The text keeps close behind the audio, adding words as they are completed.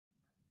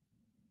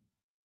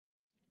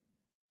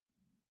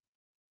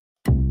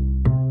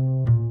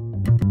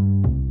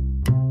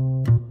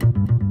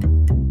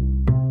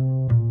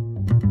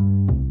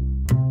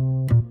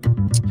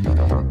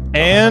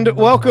And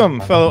welcome,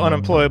 fellow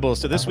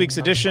unemployables, to this week's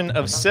edition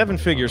of Seven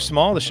Figure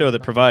Small, the show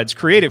that provides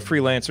creative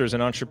freelancers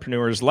and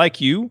entrepreneurs like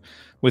you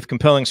with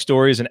compelling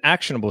stories and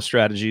actionable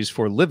strategies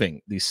for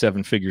living the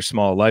seven-figure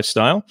small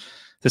lifestyle.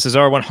 This is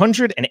our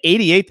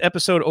 188th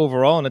episode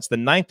overall, and it's the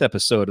 9th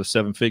episode of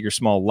Seven Figure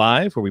Small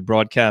Live, where we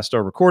broadcast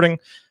our recording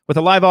with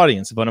a live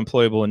audience of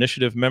Unemployable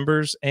Initiative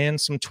members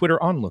and some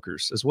Twitter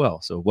onlookers as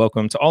well. So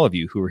welcome to all of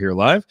you who are here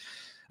live.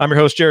 I'm your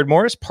host, Jared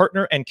Morris,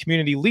 partner and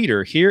community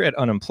leader here at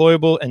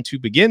Unemployable. And to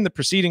begin the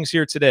proceedings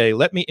here today,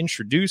 let me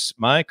introduce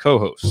my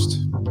co-host.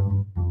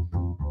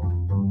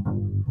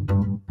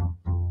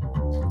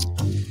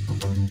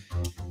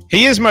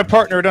 He is my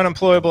partner at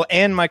Unemployable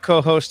and my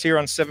co-host here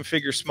on Seven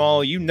Figure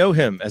Small. You know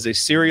him as a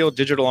serial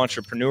digital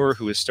entrepreneur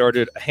who has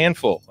started a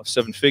handful of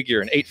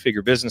seven-figure and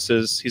eight-figure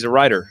businesses. He's a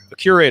writer, a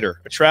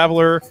curator, a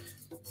traveler,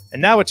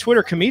 and now a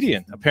Twitter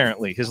comedian,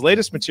 apparently. His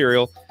latest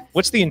material,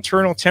 What's the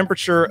Internal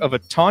Temperature of a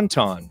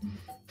Tauntaun?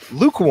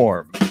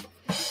 Lukewarm.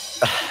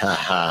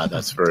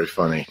 That's very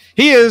funny.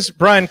 He is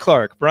Brian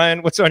Clark.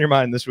 Brian, what's on your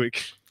mind this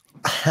week?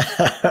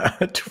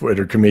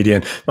 Twitter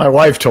comedian. My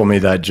wife told me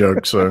that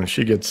joke, so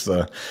she gets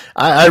the...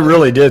 I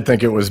really did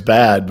think it was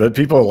bad, but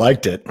people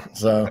liked it.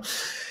 So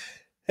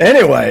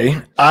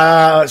anyway,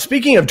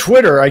 speaking of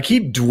Twitter, I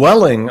keep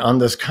dwelling on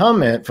this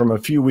comment from a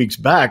few weeks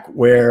back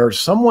where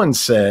someone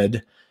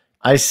said,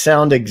 I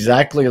sound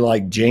exactly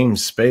like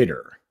James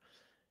Spader.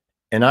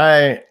 And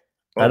I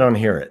don't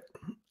hear it.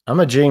 I'm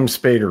a James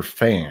Spader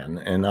fan,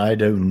 and I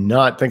do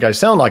not think I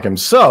sound like him.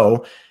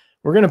 So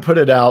we're going to put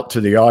it out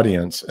to the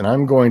audience, and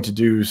I'm going to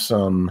do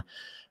some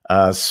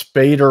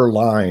Spader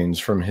lines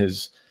from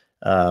his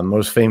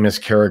most famous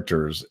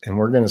characters. And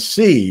we're going to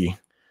see,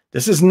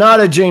 this is not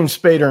a James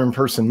Spader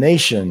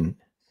impersonation,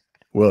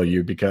 will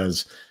you?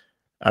 Because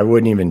I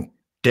wouldn't even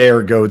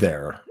dare go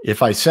there.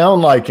 If I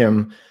sound like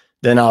him,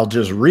 then I'll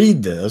just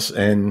read this,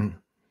 and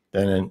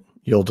then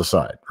you'll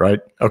decide, right?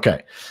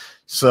 Okay.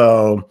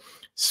 So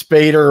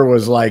Spader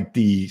was like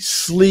the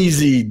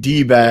sleazy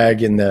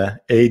D-bag in the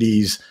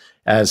 80s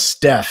as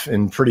Steph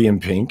in Pretty in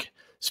Pink,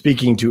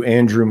 speaking to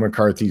Andrew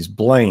McCarthy's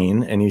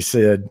Blaine. And he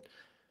said,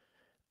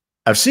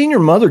 I've seen your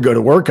mother go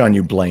to work on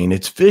you, Blaine.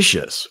 It's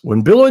vicious.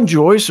 When Bill and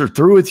Joyce are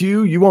through with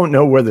you, you won't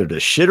know whether to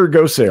shit or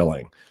go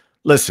sailing.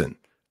 Listen,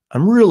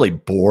 I'm really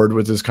bored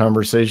with this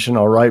conversation.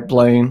 All right,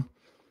 Blaine?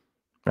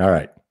 All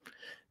right.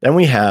 Then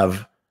we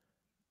have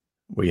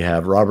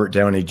Robert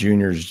Downey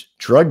Jr.'s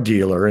drug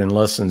dealer in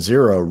Less Than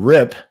Zero,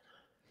 Rip,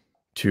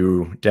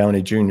 to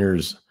Downey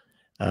Jr.'s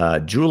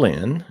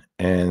Julian.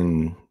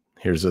 And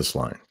here's this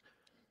line.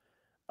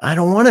 I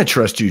don't want to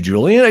trust you,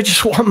 Julian. I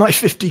just want my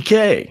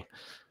 50K.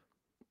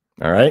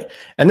 All right.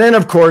 And then,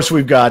 of course,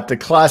 we've got the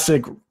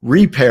classic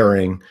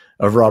repairing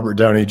of Robert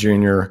Downey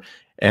Jr.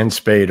 and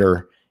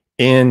Spader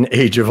in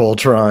Age of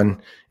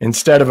Ultron.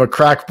 Instead of a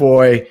crack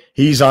boy,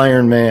 he's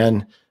Iron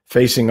Man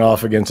facing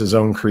off against his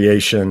own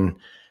creation.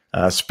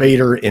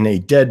 Spader in a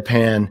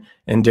deadpan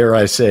and, dare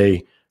I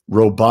say,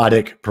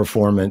 robotic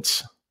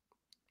performance.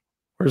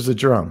 Where's the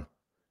drum?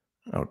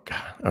 Oh,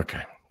 God.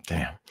 Okay.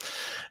 Damn.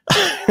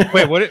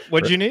 Wait, what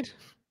did you need?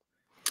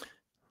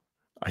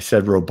 I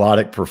said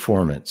robotic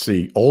performance.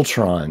 See,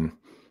 Ultron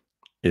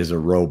is a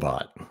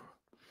robot.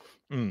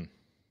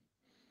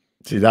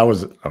 See, that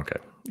was... Okay.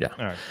 Yeah.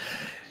 All right.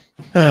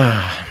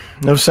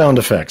 No sound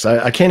effects.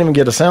 I can't even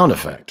get a sound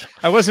effect.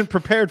 I wasn't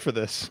prepared for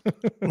this.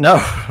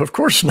 No, of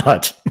course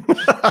not.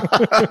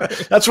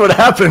 That's what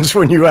happens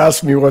when you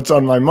ask me what's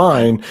on my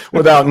mind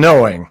without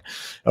knowing.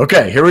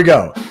 Okay, here we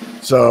go.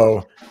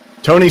 So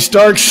Tony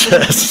Stark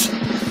says,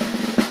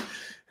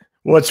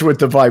 what's with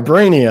the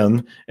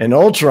vibranium? And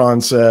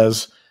Ultron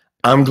says,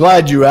 I'm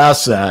glad you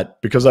asked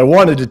that because I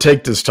wanted to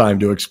take this time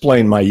to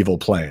explain my evil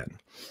plan.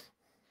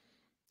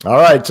 All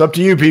right, it's up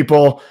to you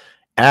people.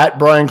 At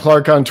Brian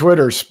Clark on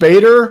Twitter,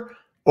 Spader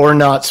or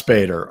not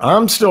Spader?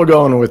 I'm still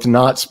going with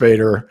not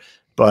Spader,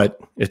 but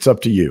it's up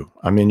to you.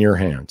 I'm in your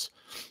hands.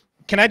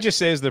 Can I just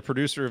say, as the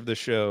producer of the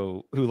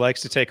show who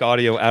likes to take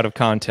audio out of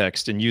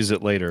context and use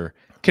it later,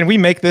 can we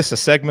make this a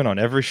segment on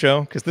every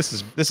show? Because this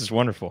is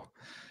wonderful.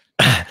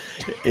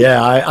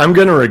 Yeah, I'm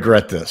going to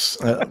regret this.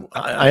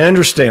 I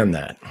understand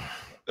that.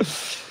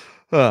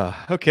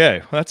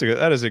 Okay, well,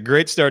 that is a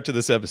great start to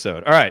this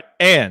episode. All right,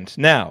 and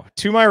now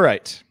to my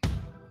right.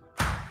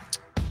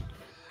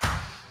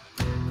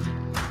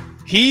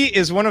 He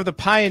is one of the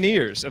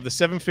pioneers of the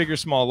seven-figure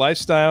small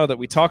lifestyle that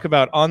we talk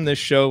about on this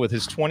show with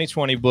his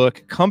 2020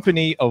 book,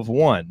 Company of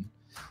One,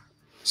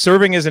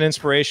 serving as an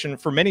inspiration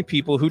for many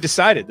people who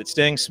decided that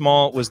staying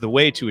small was the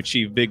way to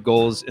achieve big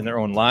goals in their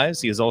own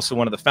lives. He is also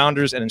one of the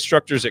founders and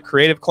instructors at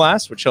Creative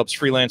Class, which helps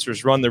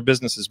freelancers run their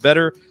businesses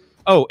better.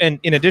 Oh, and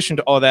in addition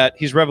to all that,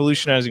 he's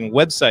revolutionizing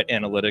website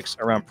analytics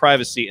around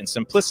privacy and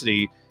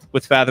simplicity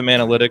with Fathom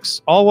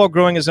Analytics, all while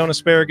growing his own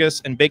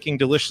asparagus and baking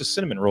delicious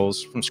cinnamon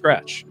rolls from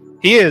scratch.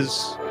 He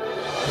is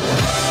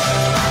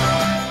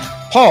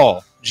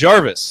Paul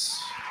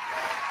Jarvis.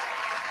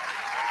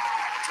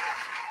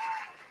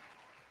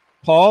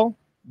 Paul,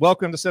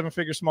 welcome to Seven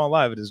Figure Small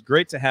Live. It is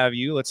great to have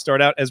you. Let's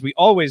start out, as we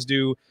always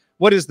do.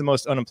 What is the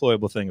most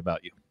unemployable thing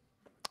about you?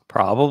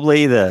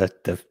 Probably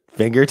the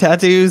finger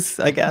tattoos,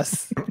 I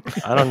guess.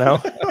 I don't know.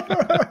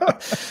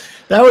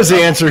 That was the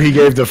answer he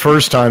gave the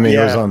first time he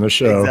was on the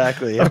show.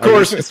 Exactly. Of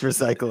course, it's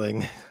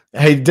recycling.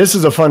 Hey, this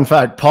is a fun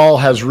fact. Paul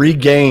has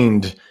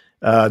regained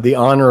the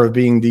honor of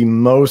being the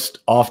most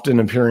often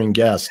appearing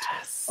guest.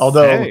 Yes.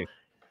 Although,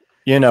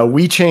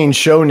 we change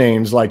show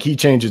names like he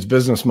changes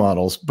business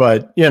models,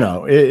 but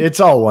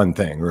it's all one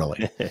thing,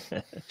 really.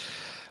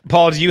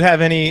 Paul, do you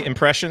have any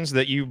impressions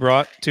that you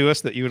brought to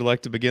us that you would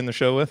like to begin the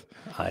show with?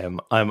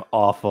 I'm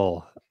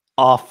awful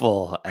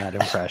at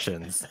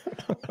impressions.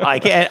 I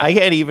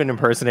can't even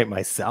impersonate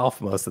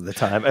myself most of the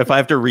time. If I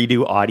have to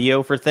redo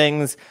audio for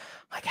things,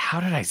 like, how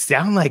did I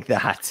sound like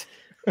that?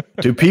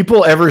 Do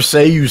people ever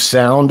say you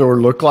sound or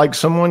look like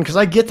someone? Because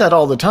I get that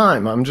all the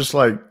time. I'm just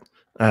like,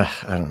 I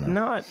don't know.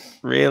 Not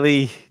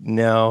really.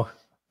 No,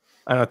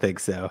 I don't think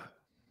so.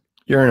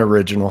 You're an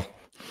original.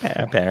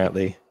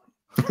 Apparently.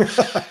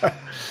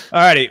 All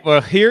righty.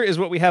 Well, here is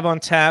what we have on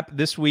tap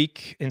this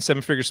week in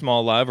Seven Figure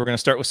Small Live. We're going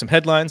to start with some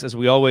headlines, as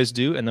we always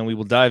do, and then we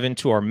will dive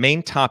into our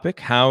main topic,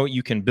 how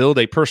you can build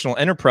a personal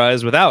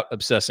enterprise without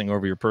obsessing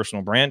over your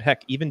personal brand,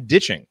 heck, even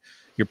ditching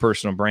your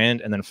personal brand.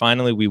 And then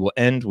finally, we will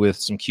end with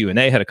some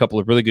Q&A. Had a couple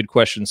of really good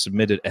questions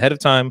submitted ahead of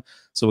time,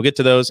 so we'll get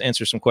to those,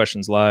 answer some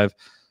questions live.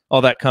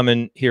 All that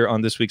coming here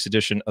on this week's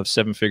edition of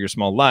Seven Figure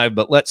Small Live.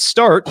 But let's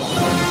start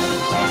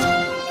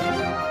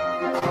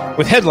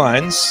with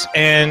headlines,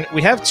 and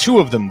we have two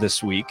of them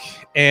this week.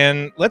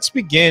 And let's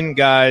begin,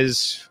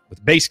 guys,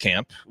 with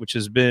Basecamp, which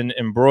has been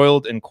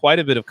embroiled in quite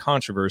a bit of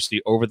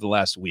controversy over the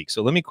last week.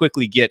 So let me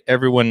quickly get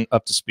everyone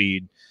up to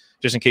speed,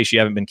 just in case you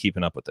haven't been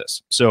keeping up with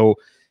this. So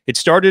it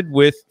started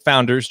with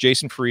founders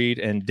Jason Fried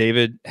and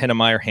David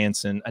Hennemeyer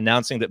Hansen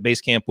announcing that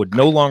Basecamp would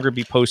no longer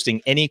be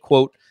posting any,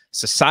 quote,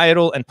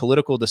 societal and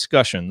political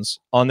discussions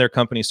on their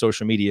company's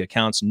social media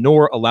accounts,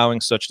 nor allowing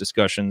such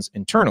discussions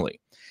internally.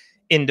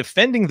 In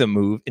defending the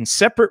move in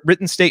separate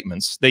written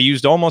statements, they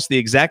used almost the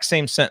exact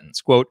same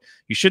sentence. Quote,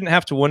 "You shouldn't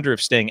have to wonder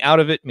if staying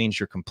out of it means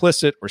you're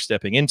complicit or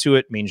stepping into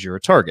it means you're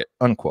a target,"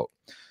 unquote.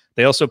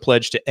 They also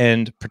pledged to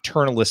end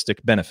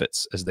paternalistic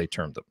benefits, as they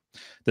termed them.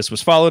 This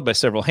was followed by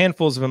several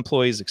handfuls of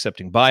employees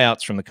accepting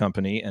buyouts from the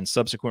company, and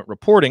subsequent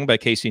reporting by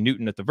Casey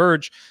Newton at The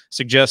Verge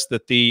suggests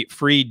that the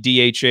free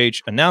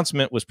DHH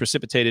announcement was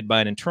precipitated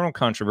by an internal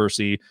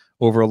controversy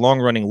over a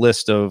long-running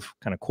list of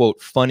kind of,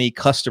 quote, funny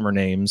customer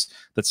names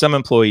that some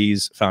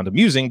employees found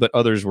amusing, but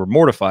others were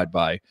mortified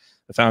by.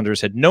 The founders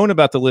had known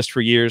about the list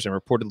for years and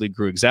reportedly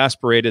grew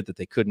exasperated that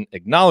they couldn't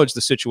acknowledge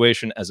the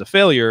situation as a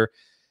failure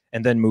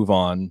and then move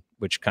on,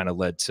 which kind of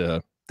led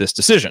to this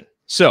decision.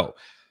 So,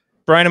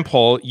 Brian and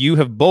Paul, you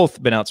have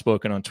both been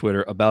outspoken on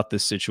Twitter about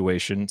this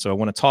situation. So I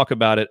want to talk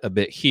about it a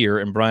bit here.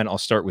 And Brian, I'll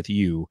start with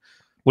you.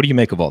 What do you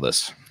make of all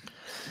this?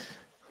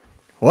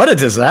 What a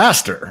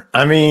disaster.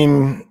 I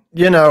mean,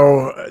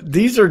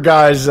 these are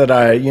guys that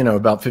I,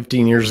 about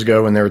 15 years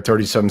ago when they were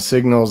 37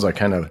 Signals, I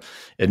kind of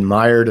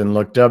admired and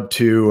looked up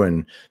to,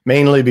 and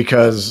mainly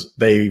because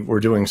they were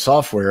doing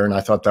software and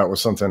I thought that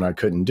was something I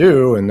couldn't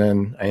do. And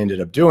then I ended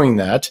up doing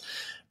that.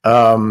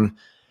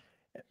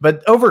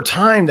 But over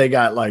time, they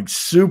got like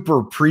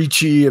super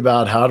preachy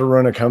about how to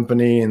run a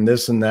company and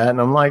this and that.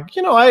 And I'm like,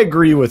 I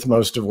agree with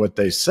most of what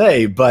they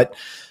say, but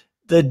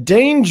the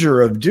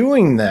danger of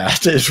doing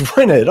that is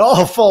when it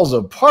all falls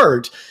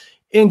apart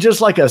in just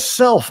like a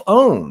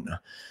self-own.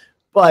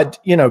 But,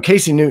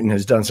 Casey Newton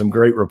has done some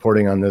great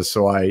reporting on this,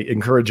 so I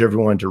encourage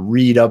everyone to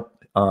read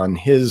up on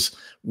his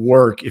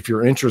work if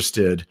you're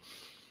interested.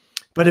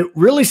 But it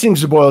really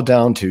seems to boil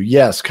down to,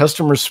 yes,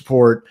 customer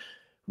support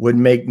would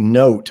make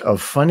note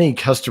of funny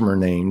customer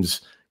names,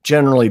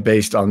 generally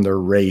based on their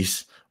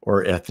race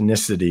or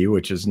ethnicity,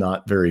 which is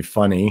not very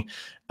funny.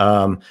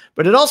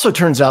 But it also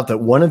turns out that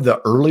one of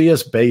the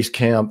earliest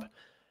Basecamp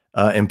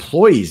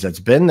employees that's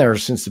been there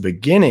since the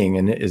beginning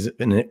and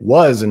it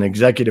was an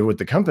executive with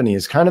the company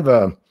is kind of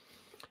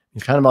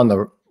on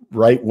the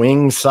right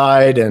wing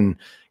side and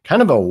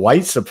kind of a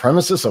white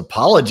supremacist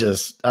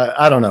apologist.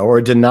 I don't know, or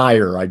a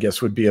denier, I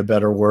guess would be a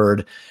better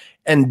word.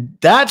 And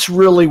that's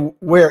really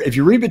where, if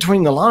you read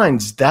between the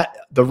lines, that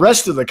the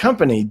rest of the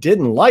company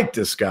didn't like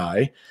this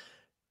guy,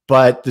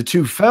 but the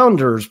two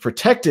founders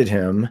protected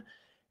him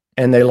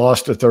and they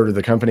lost a third of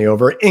the company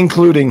over,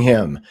 including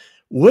him.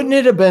 Wouldn't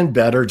it have been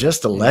better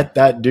just to let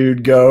that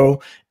dude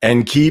go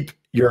and keep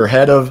your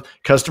head of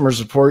customer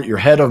support, your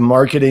head of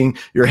marketing,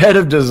 your head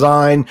of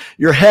design,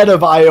 your head of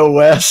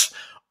iOS?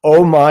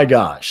 Oh my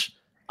gosh.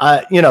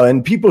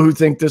 And people who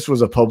think this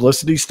was a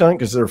publicity stunt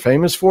because they're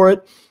famous for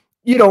it,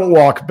 you don't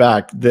walk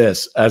back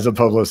this as a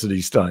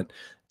publicity stunt.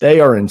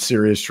 They are in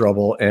serious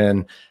trouble.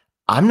 And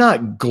I'm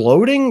not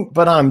gloating,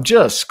 but I'm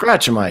just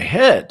scratching my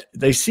head.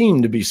 They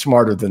seem to be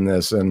smarter than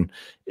this, and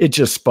it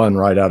just spun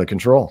right out of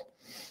control.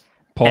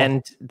 Paul?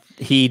 And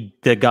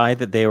the guy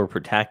that they were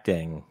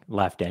protecting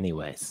left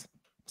anyways.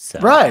 So.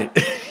 Right.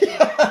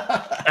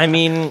 I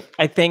mean,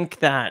 I think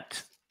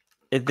that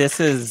this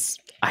is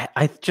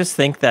I just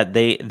think that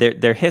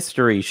their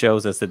history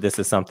shows us that this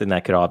is something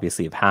that could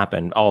obviously have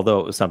happened, although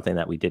it was something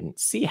that we didn't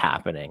see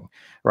happening,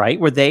 right?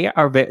 Where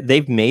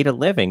they've made a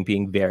living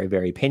being very,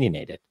 very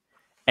opinionated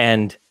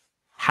and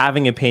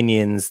having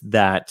opinions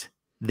that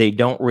they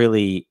don't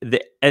really.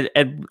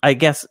 And I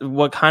guess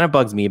what kind of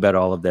bugs me about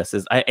all of this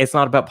is it's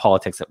not about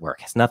politics at work.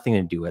 It has nothing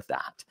to do with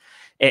that.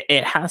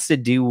 It has to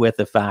do with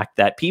the fact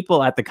that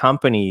people at the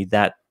company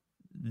that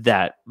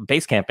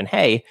Basecamp and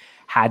Hey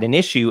had an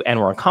issue and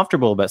were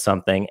uncomfortable about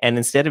something, and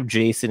instead of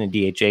Jason and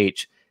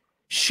DHH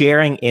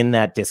sharing in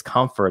that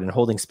discomfort and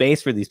holding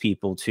space for these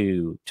people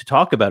to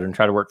talk about it and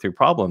try to work through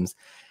problems,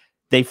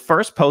 they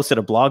first posted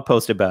a blog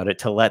post about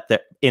it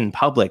in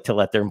public to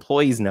let their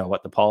employees know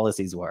what the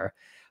policies were.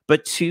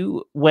 But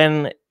two,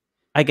 when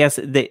I guess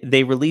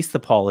they released the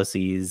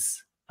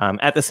policies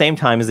at the same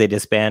time as they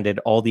disbanded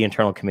all the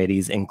internal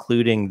committees,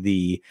 including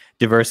the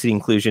diversity,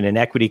 inclusion, and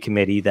equity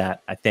committee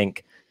that I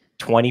think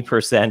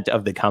 20%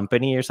 of the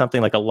company or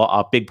something, like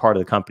a big part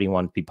of the company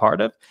wanted to be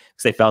part of,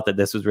 because they felt that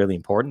this was really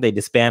important. They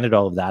disbanded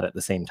all of that at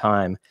the same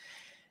time.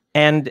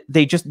 And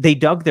they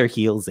dug their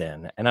heels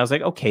in. And I was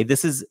like, okay,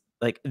 this is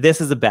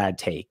a bad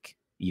take,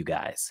 you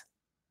guys.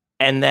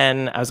 And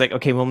then I was like,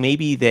 okay, well,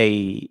 maybe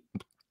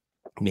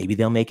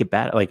they'll make it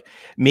better. Like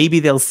maybe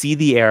they'll see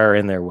the error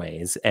in their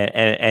ways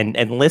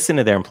and listen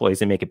to their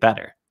employees and make it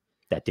better.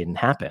 That didn't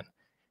happen.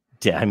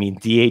 I mean,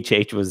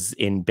 DHH was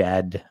in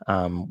bed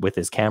with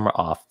his camera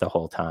off the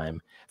whole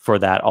time for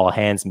that all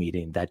hands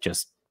meeting that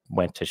just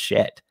went to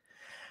shit.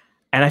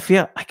 And I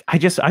feel like I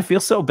feel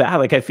so bad.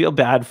 Like I feel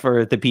bad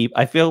for the people.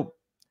 I feel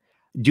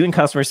doing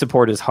customer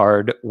support is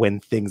hard when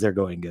things are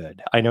going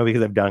good. I know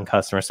because I've done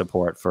customer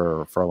support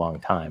for a long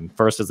time,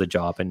 first as a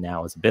job and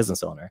now as a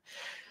business owner.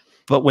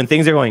 But when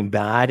things are going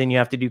bad and you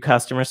have to do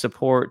customer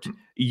support,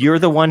 you're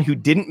the one who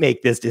didn't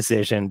make this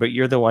decision, but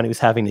you're the one who's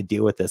having to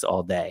deal with this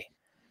all day.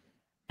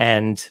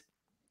 And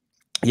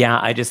yeah,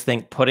 I just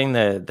think putting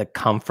the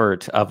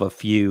comfort of a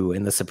few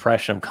and the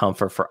suppression of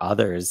comfort for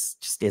others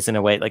just isn't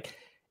a way. Like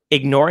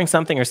ignoring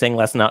something or saying,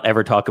 let's not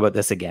ever talk about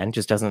this again,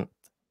 just doesn't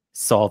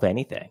solve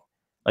anything.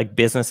 Like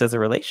business is a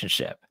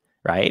relationship,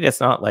 right? It's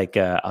not like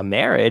a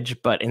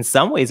marriage, but in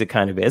some ways it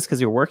kind of is, because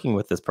you're working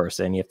with this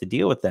person, you have to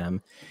deal with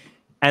them.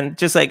 And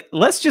just like,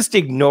 let's just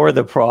ignore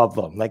the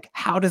problem. Like,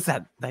 how does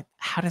that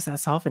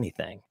solve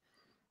anything?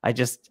 I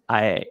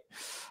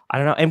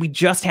don't know. And we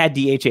just had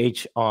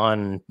DHH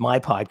on my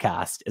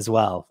podcast as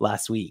well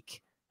last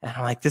week. And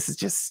I'm like, this is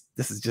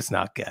just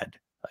not good.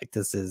 Like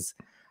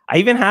I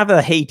even have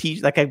a Hey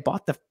t-shirt. Like I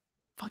bought the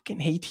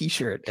fucking Hey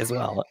t-shirt as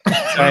well.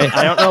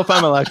 I don't know if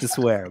I'm allowed to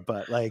swear,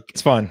 but like,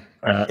 it's fun.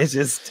 It's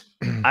just,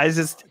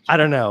 I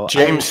don't know.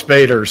 James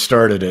Spader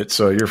started it,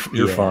 so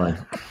you're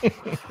fine.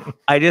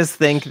 I just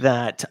think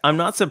that I'm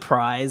not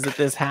surprised that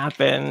this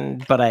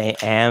happened, but I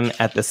am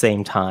at the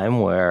same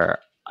time where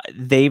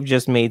they've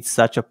just made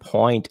such a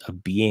point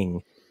of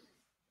being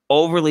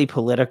overly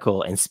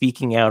political and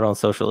speaking out on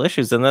social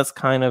issues. And that's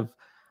kind of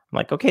I'm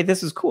like, okay,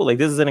 this is cool. Like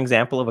this is an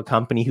example of a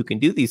company who can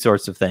do these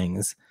sorts of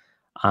things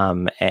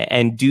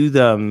and do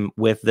them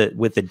with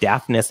the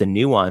deftness and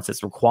nuance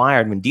that's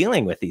required when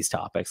dealing with these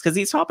topics. Because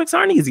these topics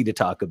aren't easy to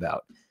talk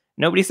about.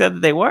 Nobody said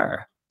that they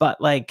were,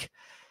 but like,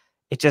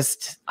 it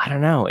just, I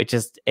don't know. It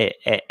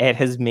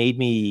has made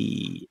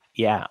me,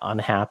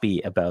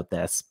 unhappy about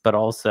this, but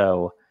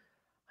also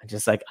I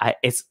just like,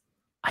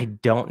 I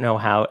don't know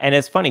how. And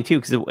it's funny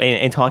too, because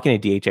in talking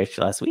to DHH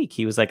last week,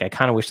 he was like, I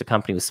kind of wish the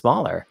company was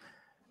smaller.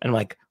 And I'm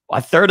like, well,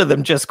 a third of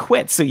them just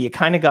quit. So you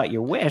kind of got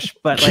your wish,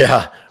 but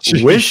like,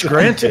 wish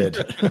granted.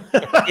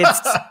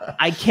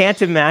 I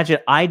can't imagine.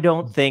 I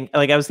don't think,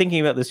 like, I was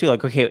thinking about this too.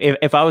 Like, okay,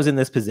 if I was in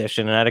this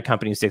position and I had a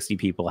company of 60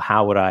 people,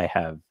 how would I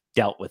have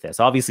dealt with this?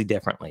 Obviously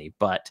differently,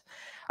 but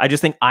I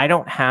just think I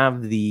don't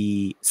have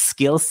the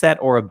skill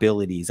set or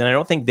abilities, and I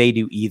don't think they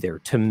do either,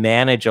 to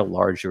manage a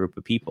large group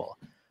of people.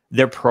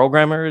 They're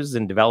programmers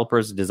and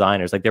developers and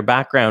designers. Like their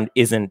background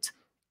isn't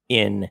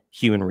in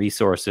human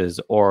resources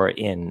or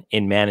in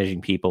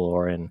managing people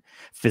or in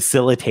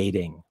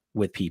facilitating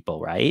with people,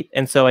 right?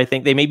 And so I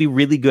think they may be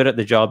really good at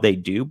the job they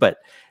do, but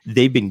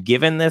they've been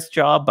given this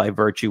job by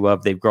virtue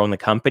of they've grown the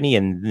company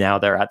and now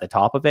they're at the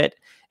top of it.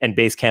 And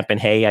Basecamp and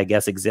Hey, I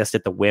guess, exist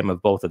at the whim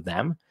of both of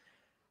them.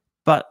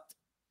 But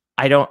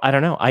I don't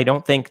know. I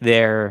don't think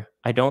they're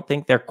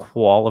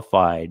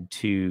qualified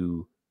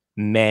to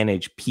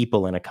manage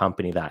people in a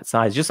company that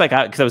size. Just like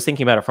because I was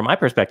thinking about it from my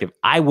perspective,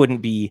 I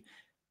wouldn't be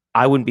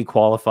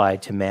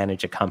qualified to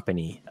manage a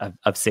company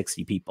of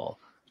 60 people.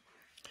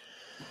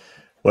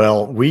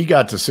 Well, we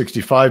got to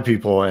 65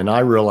 people and I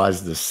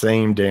realized the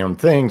same damn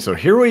thing. So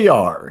here we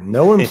are,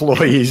 no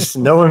employees,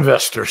 no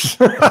investors.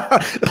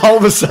 All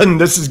of a sudden,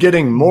 this is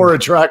getting more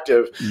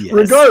attractive, yes,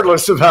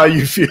 regardless of how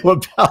you feel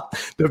about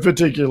the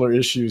particular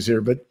issues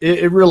here. But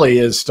it really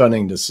is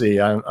stunning to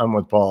see. I'm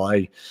with Paul.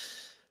 I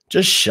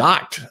just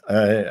shocked.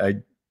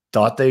 I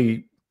thought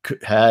they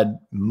had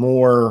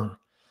more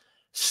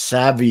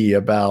savvy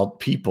about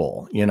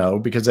people,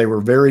 because they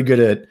were very good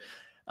at,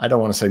 I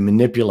don't want to say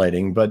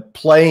manipulating, but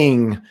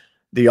playing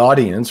the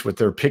audience with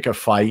their pick a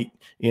fight,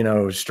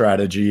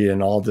 strategy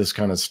and all this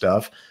kind of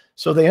stuff.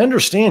 So they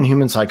understand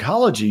human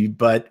psychology,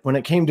 but when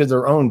it came to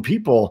their own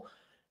people,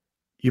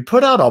 you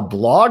put out a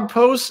blog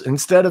post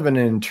instead of an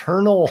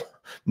internal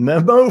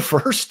memo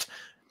first.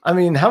 I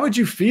mean, how would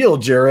you feel,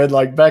 Jared,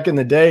 like back in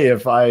the day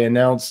if I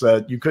announced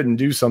that you couldn't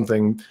do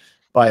something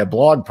by a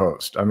blog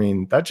post? I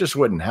mean, that just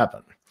wouldn't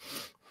happen.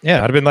 Yeah,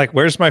 I'd have been like,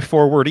 where's my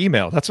forward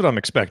email? That's what I'm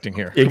expecting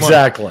here.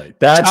 Exactly.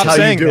 That's how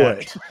you do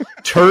it.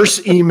 Terse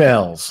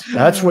emails.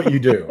 That's what you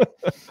do.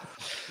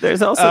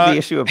 There's also the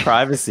issue of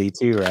privacy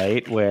too,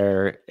 right?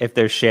 Where if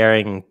they're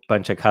sharing a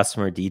bunch of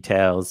customer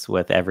details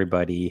with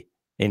everybody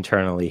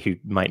internally who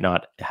might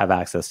not have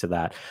access to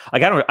that.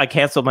 Like I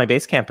canceled my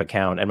Basecamp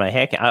account and my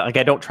hack. I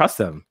don't trust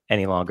them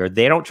any longer.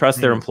 They don't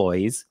trust their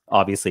employees,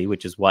 obviously,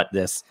 which is what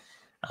this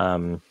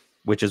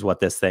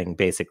thing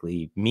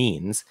basically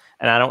means.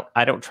 And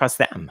I don't trust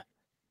them.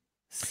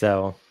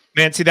 So,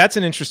 man, see, that's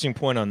an interesting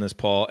point on this,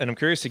 Paul. And I'm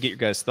curious to get your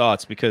guys'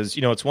 thoughts because,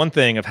 it's one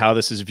thing of how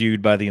this is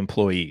viewed by the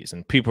employees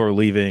and people are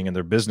leaving and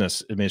their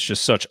business. I mean, it's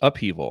just such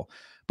upheaval.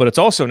 But it's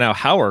also now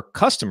how are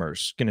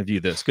customers going to view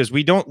this? Because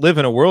we don't live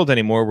in a world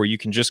anymore where you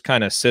can just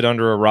kind of sit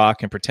under a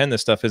rock and pretend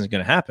this stuff isn't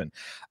going to happen.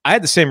 I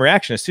had the same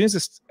reaction. As soon as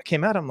this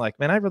came out, I'm like,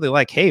 man, I really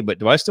like Hey, but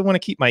do I still want to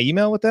keep my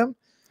email with them?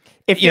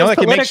 If it's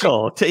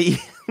political to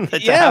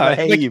have a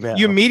Hey email.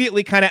 You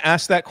immediately kind of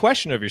ask that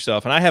question of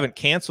yourself. And I haven't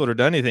canceled or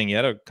done anything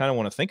yet. I kind of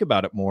want to think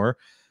about it more.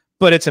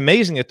 But it's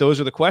amazing that those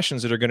are the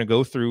questions that are going to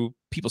go through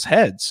people's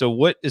heads. So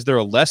what is there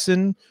a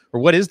lesson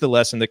or what is the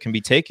lesson that can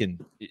be taken,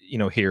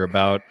 here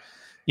about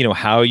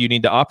how you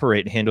need to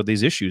operate and handle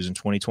these issues in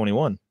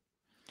 2021?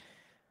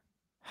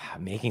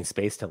 Making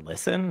space to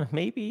listen,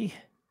 maybe.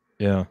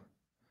 Yeah.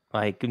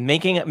 Like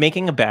making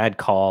a bad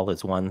call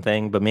is one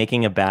thing, but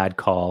making a bad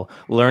call,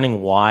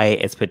 learning why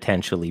it's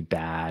potentially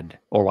bad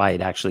or why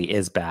it actually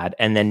is bad,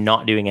 and then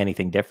not doing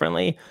anything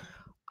differently,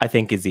 I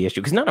think is the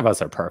issue. Because none of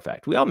us are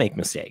perfect. We all make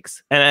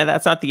mistakes. And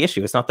that's not the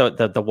issue. It's not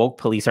the woke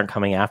police aren't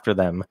coming after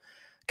them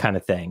kind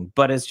of thing.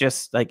 But it's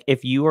just like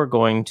if you are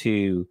going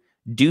to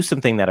do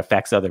something that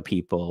affects other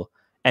people,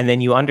 and then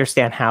you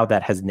understand how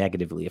that has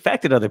negatively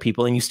affected other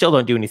people, and you still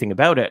don't do anything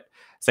about it,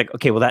 it's like,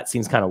 okay, well, that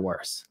seems kind of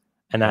worse.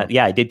 And that,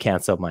 I did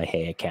cancel my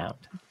Hey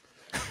account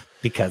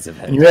because of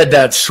it. And you had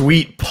that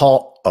sweet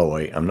Paul. Oh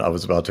wait, I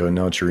was about to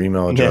announce your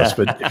email address,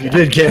 but if you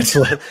did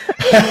cancel it,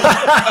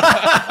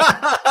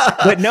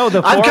 but no,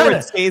 the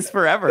forward stays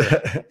forever.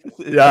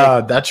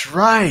 That's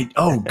right.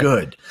 Oh,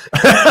 good.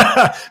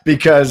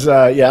 Because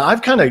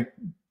I've kind of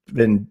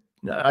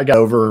I got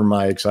over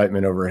my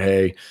excitement over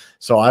Hey,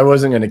 so I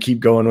wasn't going to keep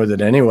going with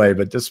it anyway,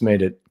 but this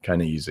made it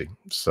kind of easy.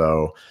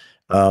 So,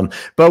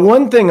 but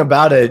one thing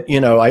about it,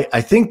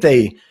 I think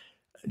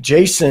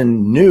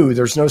Jason knew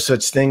there's no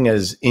such thing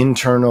as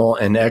internal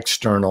and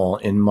external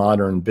in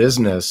modern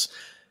business,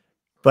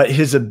 but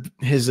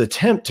his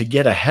attempt to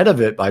get ahead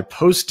of it by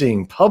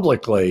posting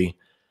publicly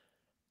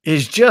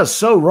is just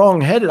so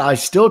wrong-headed. I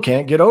still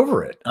can't get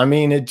over it. I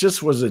mean, it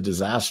just was a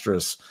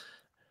disastrous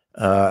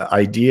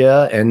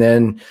idea. And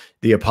then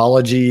the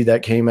apology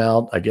that came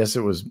out, I guess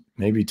it was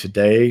maybe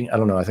today. I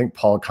don't know. I think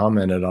Paul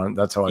commented on,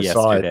 that's how I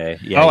saw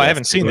it. Yeah, I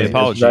haven't seen the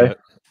apology yet.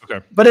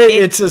 Okay. But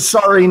it's a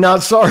sorry,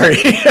 not sorry.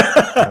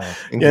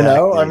 Exactly.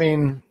 I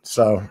mean,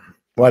 so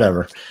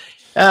whatever.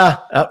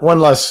 One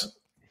less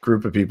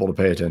group of people to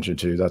pay attention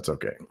to. That's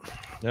okay.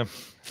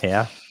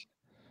 Yeah.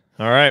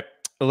 All right.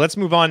 Well, let's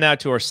move on now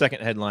to our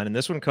second headline. And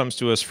this one comes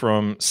to us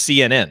from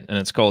CNN, and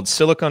it's called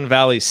Silicon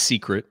Valley's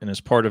Secret, and is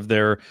part of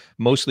their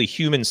Mostly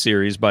Human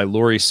series by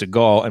Laurie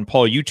Segal. And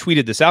Paul, you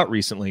tweeted this out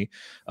recently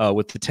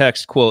with the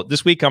text, quote,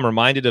 "This week I'm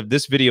reminded of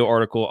this video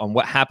article on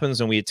what happens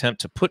when we attempt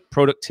to put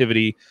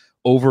productivity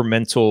over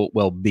mental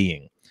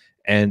well-being."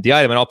 And the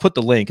item, and I'll put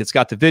the link, it's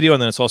got the video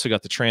and then it's also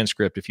got the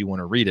transcript if you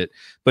want to read it.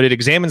 But it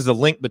examines the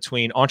link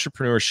between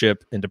entrepreneurship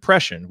and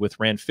depression with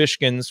Rand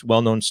Fishkin's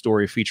well-known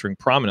story featuring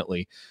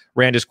prominently.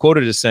 Rand is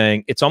quoted as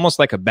saying, "It's almost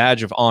like a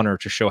badge of honor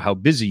to show how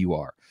busy you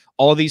are.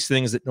 All these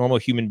things that normal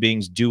human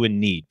beings do and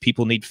need.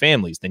 People need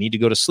families. They need to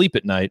go to sleep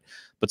at night.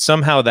 But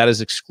somehow that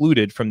is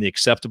excluded from the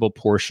acceptable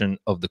portion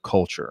of the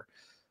culture."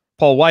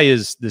 Paul, why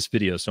is this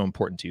video so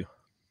important to you?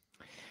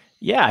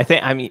 Yeah,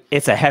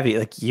 it's a heavy,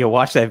 like you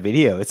watch that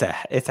video, it's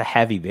a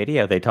heavy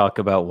video. They talk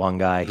about one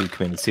guy who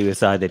committed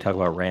suicide. They talk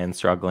about Rand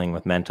struggling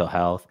with mental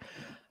health.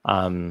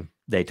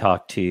 They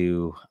talk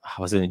to,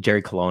 was it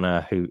Jerry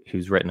Colonna,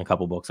 who's written a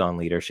couple books on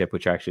leadership,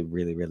 which are actually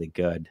really, really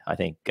good. I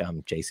think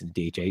Jason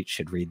DH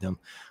should read them.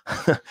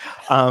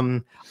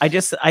 I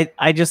just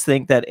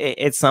think that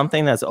it's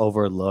something that's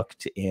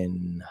overlooked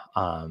in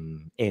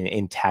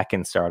tech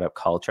and startup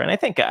culture, and I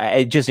think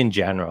just in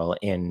general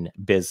in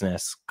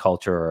business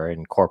culture or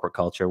in corporate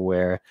culture,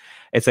 where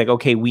it's like,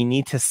 okay, we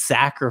need to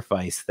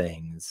sacrifice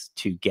things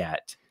to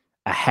get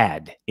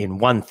ahead in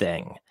one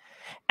thing.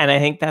 And I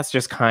think that's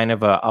just kind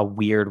of a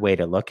weird way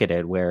to look at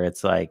it, where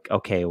it's like,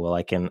 okay, well,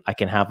 I can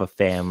have a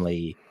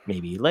family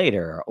maybe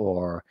later,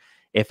 or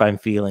if I'm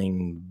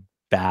feeling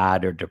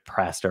bad or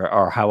depressed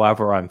or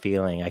however I'm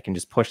feeling, I can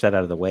just push that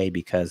out of the way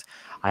because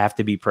I have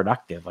to be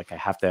productive. Like I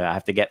have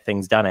to get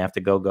things done. I have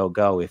to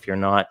go. If you're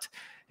not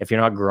if you're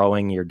not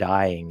growing, you're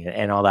dying,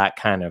 and all that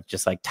kind of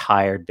just like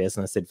tired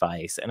business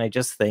advice. And I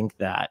just think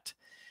that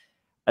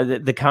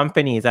the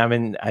companies, I've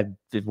been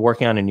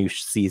working on a new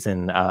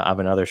season of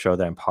another show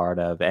that I'm part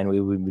of, and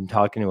we've been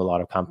talking to a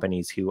lot of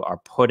companies who are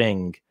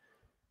putting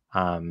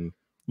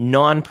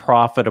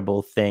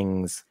non-profitable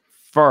things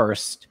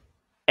first,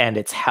 and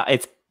it's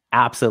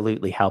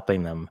absolutely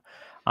helping them,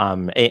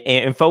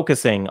 and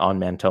focusing on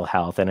mental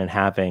health and in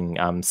having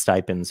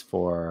stipends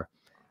for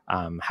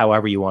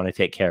however you want to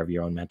take care of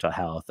your own mental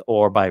health,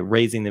 or by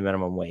raising the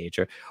minimum wage,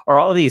 or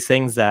all of these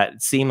things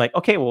that seem like,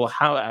 okay, well,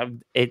 how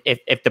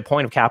if the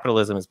point of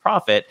capitalism is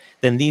profit,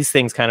 then these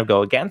things kind of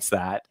go against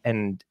that.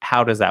 And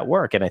how does that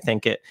work? And I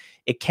think it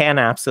can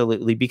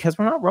absolutely, because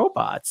we're not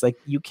robots. Like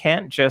you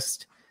can't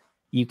just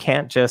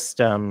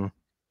I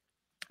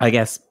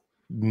guess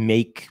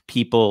make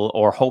people,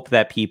 or hope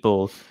that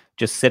people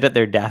just sit at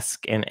their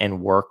desk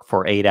and work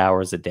for 8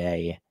 hours a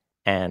day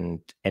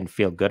and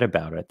feel good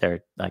about it.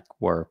 They're like,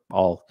 we're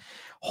all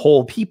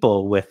whole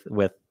people with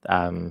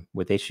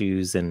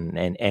issues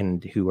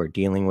and who are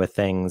dealing with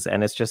things.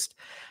 And it's just,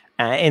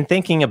 and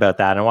thinking about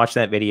that and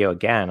watching that video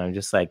again, I'm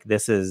just like,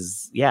 this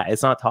is, yeah,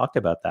 it's not talked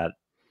about that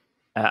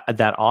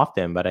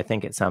often, but I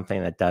think it's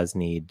something that does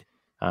need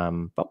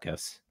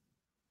focus.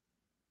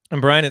 And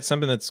Brian, it's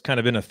something that's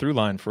kind of been a through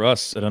line for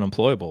us at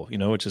Unemployable, you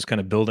know, which is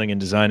kind of building and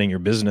designing your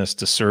business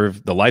to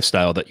serve the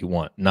lifestyle that you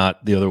want,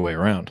 not the other way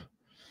around.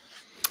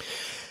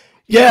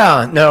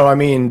 Yeah, no, I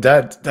mean,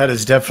 that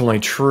is definitely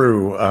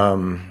true.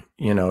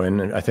 You know,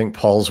 and I think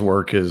Paul's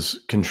work has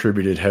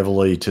contributed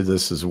heavily to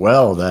this as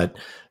well, that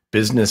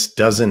business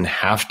doesn't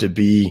have to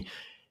be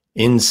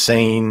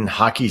insane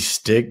hockey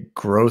stick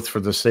growth for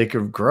the sake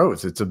of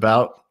growth. It's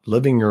about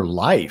living your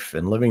life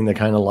and living the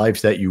kind of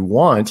life that you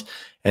want,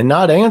 and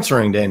not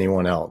answering to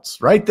anyone else.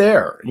 Right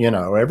there, you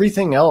know,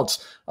 everything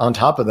else on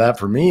top of that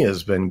for me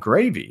has been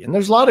gravy, and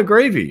there's a lot of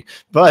gravy,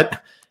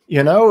 but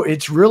you know,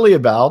 it's really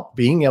about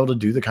being able to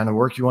do the kind of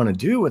work you want to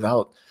do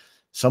without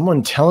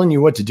someone telling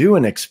you what to do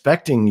and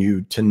expecting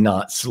you to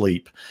not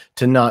sleep,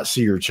 to not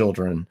see your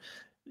children.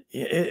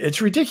 It's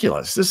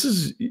ridiculous. This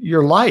is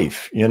your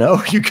life, you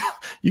know,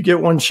 you get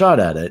one shot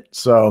at it.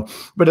 So,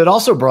 but it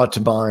also brought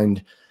to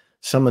mind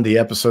some of the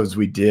episodes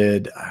we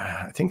did,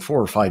 I think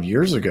 4 or 5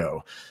 years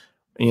ago.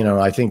 You know,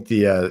 I think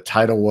the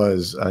title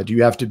was, do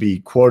you have to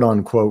be quote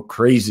unquote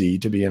crazy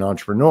to be an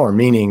entrepreneur?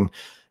 Meaning,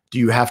 do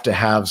you have to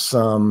have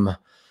some,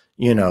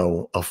 you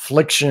know,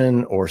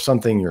 affliction or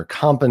something you're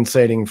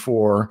compensating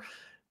for?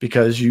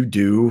 Because you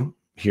do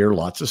hear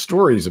lots of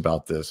stories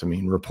about this. I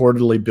mean,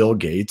 reportedly, Bill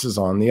Gates is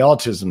on the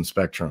autism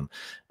spectrum.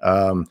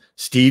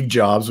 Steve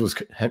Jobs was,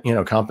 you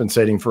know,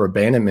 compensating for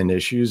abandonment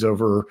issues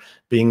over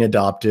being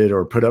adopted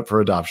or put up for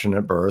adoption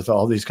at birth,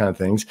 all these kind of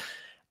things.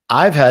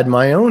 I've had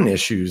my own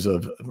issues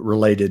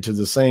related to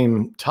the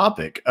same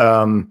topic.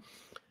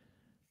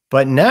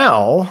 But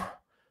now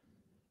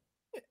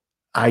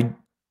I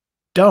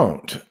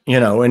don't, you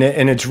know, and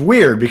it's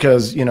weird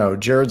because, you know,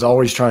 Jared's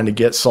always trying to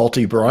get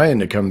salty Brian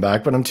to come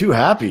back, but I'm too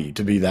happy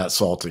to be that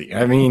salty.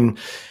 I mean,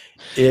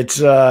 it's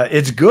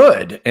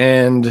good.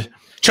 And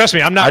trust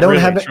me, I'm not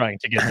trying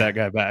to get that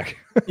guy back.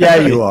 Yeah,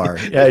 you are.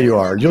 Yeah, you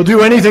are. You'll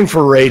do anything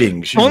for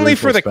ratings. Only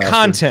for the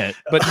content,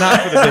 but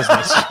not for the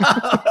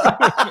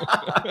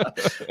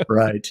business.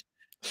 Right.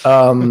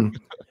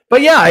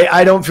 But yeah,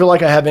 I don't feel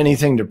like I have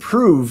anything to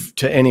prove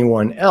to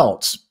anyone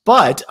else,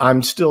 but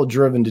I'm still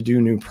driven to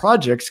do new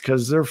projects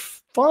because they're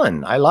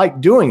fun. I like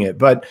doing it,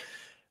 but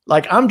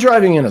like I'm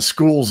driving in a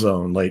school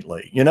zone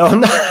lately, you know,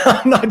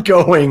 I'm not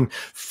going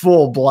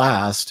full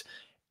blast,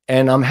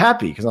 and I'm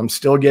happy because I'm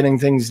still getting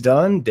things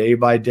done day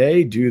by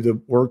day, do the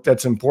work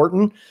that's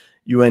important.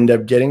 You end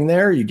up getting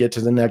there, you get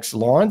to the next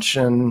launch,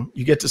 and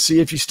you get to see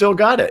if you still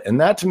got it.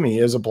 And that to me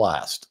is a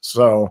blast.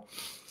 So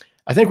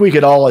I think we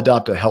could all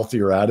adopt a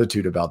healthier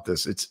attitude about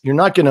this. You're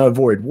not going to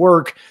avoid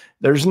work.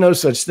 There's no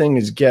such thing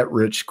as get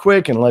rich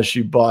quick unless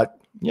you bought,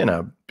 you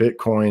know,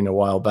 Bitcoin a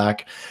while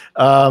back.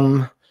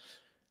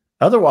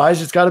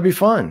 Otherwise, it's got to be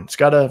fun. It's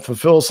got to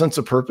fulfill a sense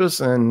of purpose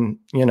and,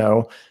 you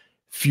know,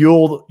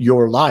 fuel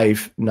your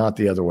life, not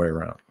the other way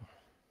around.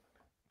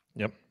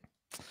 Yep.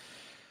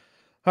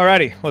 All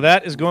righty. Well,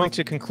 that is going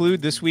to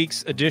conclude this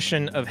week's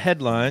edition of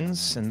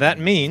Headlines, and that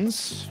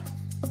means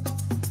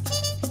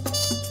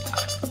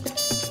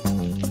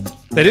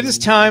that it is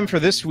time for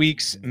this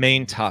week's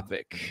main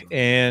topic.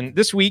 And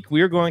this week,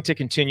 we are going to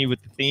continue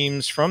with the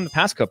themes from the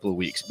past couple of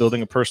weeks,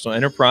 building a personal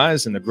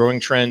enterprise and the growing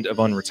trend of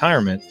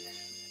unretirement.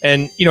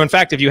 And, you know, in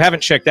fact, if you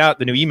haven't checked out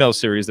the new email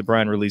series that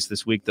Brian released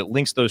this week that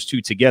links those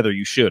two together,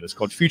 you should. It's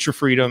called Future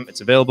Freedom.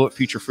 It's available at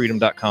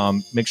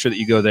futurefreedom.com. Make sure that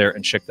you go there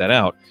and check that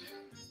out.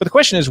 But the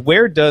question is,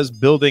 where does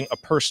building a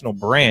personal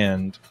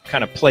brand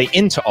kind of play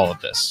into all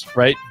of this,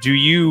 right? Do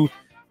you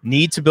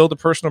need to build a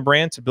personal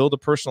brand to build a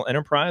personal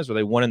enterprise? Are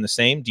they one and the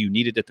same? Do you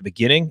need it at the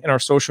beginning in our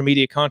social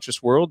media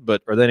conscious world,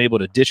 but are then able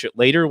to ditch it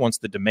later once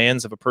the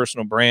demands of a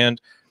personal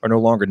brand are no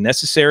longer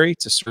necessary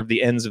to serve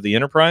the ends of the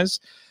enterprise?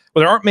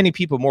 Well, there aren't many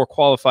people more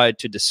qualified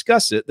to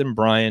discuss it than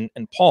Brian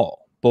and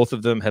Paul. Both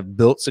of them have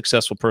built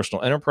successful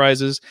personal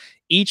enterprises,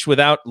 each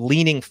without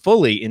leaning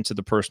fully into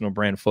the personal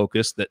brand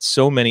focus that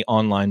so many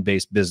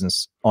online-based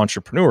business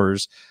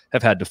entrepreneurs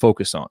have had to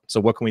focus on. So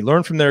what can we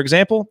learn from their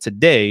example?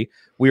 Today,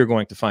 we are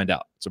going to find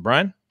out. So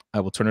Brian,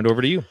 I will turn it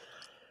over to you.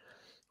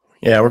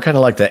 Yeah, we're kind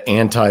of like the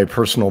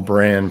anti-personal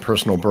brand,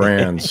 personal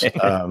brands,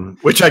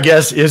 which I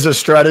guess is a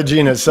strategy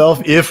in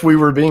itself. If we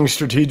were being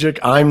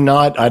strategic, I'm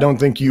not. I don't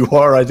think you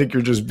are. I think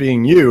you're just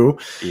being you.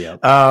 Yeah.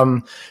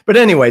 But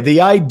anyway, the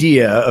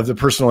idea of the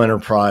personal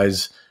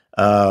enterprise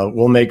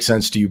will make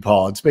sense to you,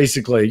 Paul. It's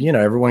basically, you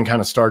know, everyone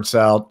kind of starts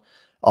out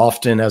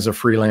often as a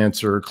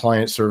freelancer,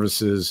 client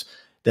services.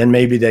 Then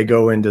maybe they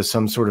go into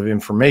some sort of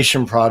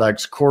information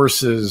products,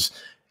 courses,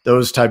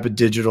 those type of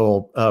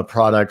digital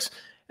products.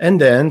 And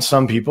then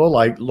some people,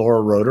 like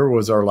Laura Roeder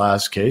was our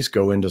last case,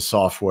 go into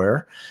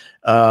software,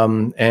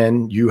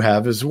 and you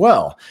have as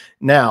well.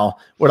 Now,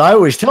 what I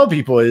always tell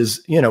people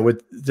is, you know,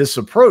 with this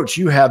approach,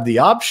 you have the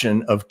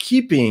option of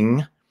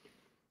keeping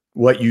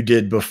what you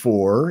did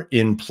before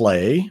in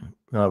play,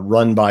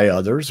 run by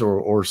others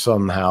or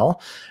somehow,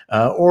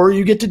 or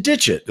you get to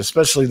ditch it,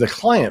 especially the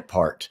client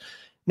part.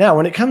 Now,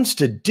 when it comes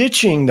to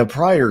ditching the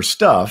prior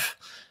stuff,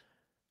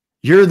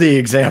 you're the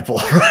example,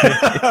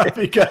 right?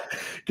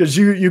 because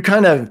you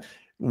kind of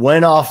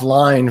went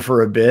offline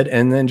for a bit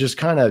and then just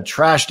kind of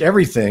trashed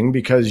everything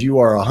because you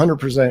are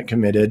 100%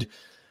 committed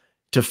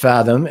to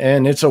Fathom,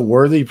 and it's a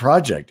worthy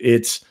project.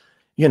 It's,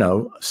 you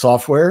know,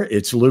 software,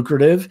 it's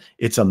lucrative,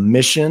 it's a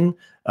mission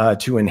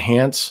to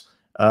enhance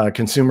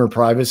consumer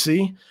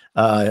privacy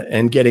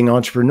and getting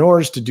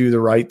entrepreneurs to do the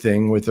right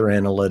thing with their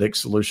analytics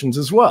solutions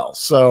as well.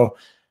 So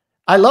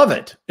I love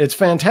it. It's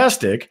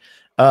fantastic.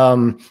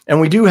 And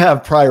we do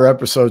have prior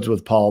episodes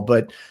with Paul,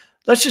 but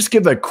let's just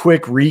give a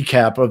quick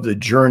recap of the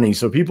journey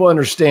so people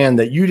understand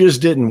that you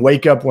just didn't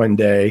wake up one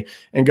day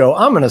and go,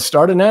 I'm going to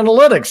start an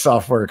analytics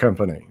software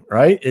company,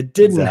 right? It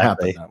didn't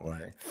happen that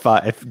way.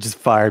 It just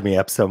fired me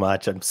up so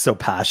much. I'm so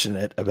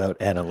passionate about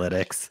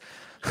analytics.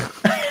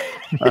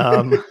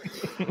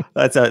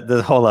 That's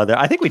the whole other,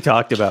 I think we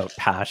talked about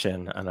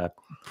passion on a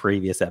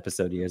previous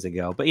episode years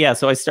ago, but yeah,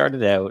 so I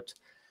started out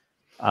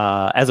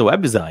as a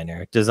web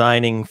designer,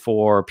 designing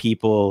for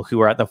people who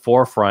are at the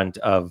forefront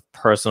of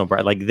personal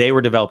brand. Like they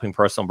were developing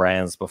personal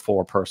brands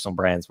before personal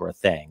brands were a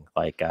thing,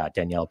 like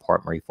Danielle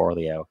Portmarie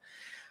Forleo.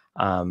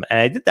 And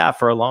I did that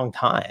for a long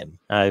time.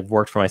 I've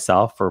worked for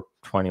myself for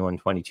 21,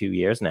 22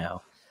 years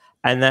now.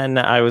 And then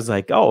I was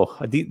like, oh,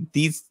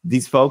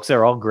 these folks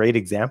are all great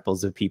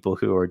examples of people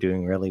who are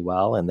doing really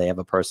well and they have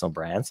a personal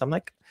brand. So I'm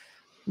like,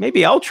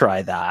 maybe I'll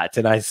try that.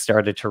 And I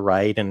started to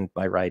write, and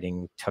my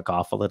writing took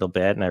off a little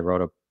bit, and I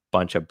wrote a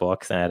bunch of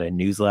books and I had a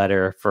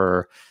newsletter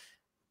for,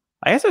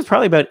 I guess it was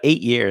probably about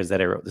 8 years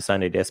that I wrote the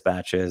Sunday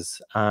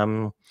Dispatches.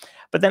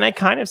 But then I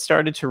kind of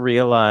started to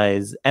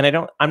realize,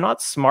 and I'm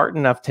not smart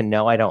enough to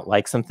know I don't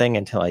like something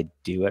until I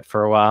do it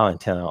for a while,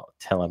 until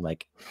I'm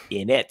like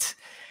in it.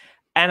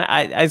 And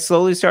I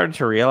slowly started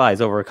to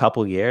realize over a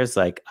couple of years,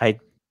 like I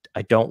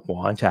don't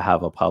want to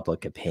have a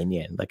public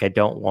opinion. Like I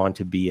don't want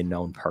to be a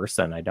known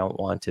person. I don't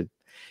want to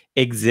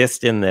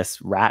exist in this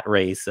rat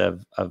race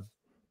of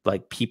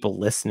like people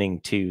listening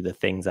to the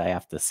things I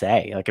have to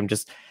say. Like I'm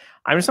just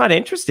not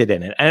interested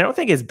in it. And I don't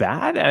think it's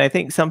bad. And I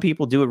think some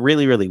people do it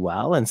really, really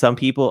well. And some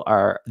people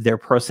are their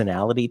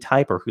personality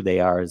type or who they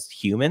are as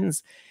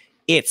humans.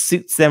 It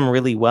suits them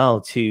really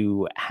well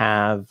to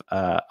have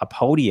a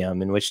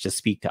podium in which to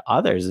speak to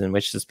others, in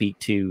which to speak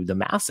to the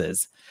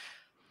masses.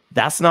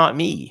 That's not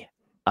me.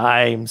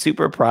 I'm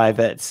super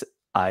private.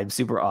 I'm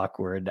super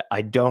awkward.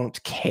 I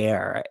don't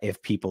care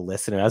if people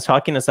listen. And I was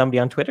talking to somebody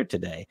on Twitter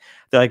today.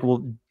 They're like,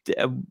 well,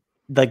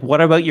 like,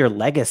 what about your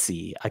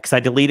legacy? Because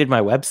I deleted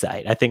my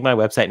website. I think my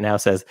website now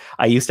says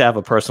I used to have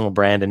a personal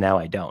brand and now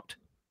I don't.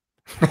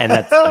 And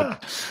that's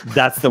like,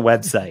 that's the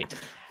website.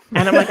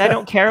 And I'm like, I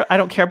don't care. I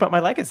don't care about my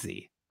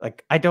legacy.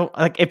 Like, I don't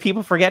like if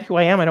people forget who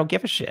I am, I don't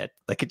give a shit.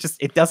 Like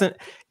it doesn't,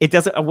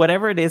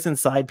 whatever it is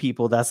inside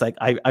people. That's like,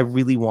 I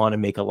really want to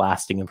make a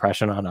lasting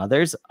impression on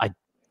others. I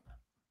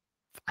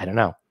don't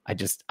know. I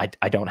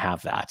don't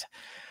have that.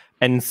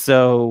 And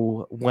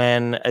so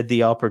when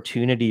the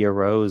opportunity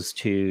arose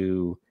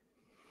to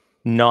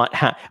not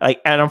have,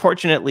 like, and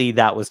unfortunately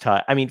that was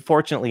tied. I mean,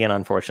 fortunately and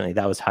unfortunately,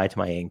 that was tied to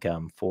my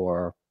income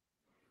for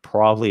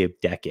probably a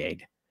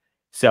decade.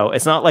 So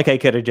it's not like I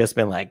could have just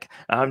been like,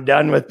 I'm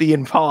done with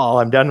being Paul.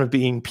 I'm done with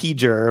being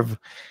P-Jerv.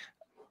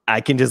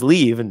 I can just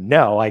leave. And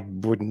no, I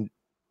wouldn't.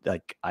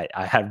 Like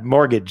I had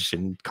mortgage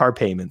and car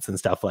payments and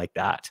stuff like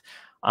that.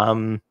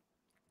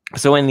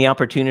 So when the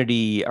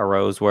opportunity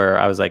arose where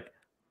I was like,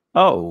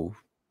 oh,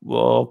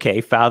 well,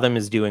 okay, Fathom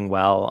is doing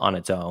well on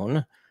its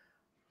own.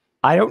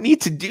 I don't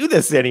need to do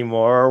this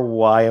anymore.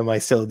 Why am I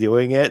still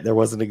doing it? There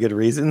wasn't a good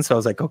reason. So I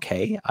was like,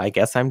 okay, I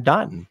guess I'm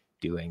done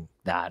doing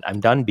that. I'm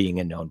done being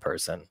a known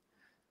person.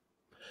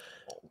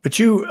 But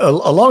you,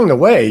 along the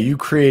way, you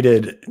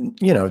created,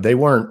 you know, they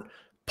weren't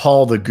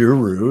Paul the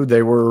Guru.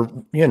 They were,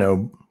 you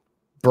know,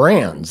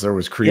 brands. There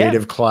was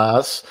Creative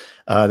Class.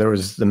 There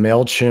was the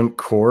MailChimp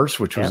course,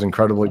 which was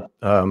incredibly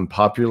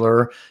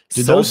popular.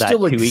 Did Sold those that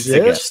still 2 weeks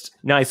exist? ago.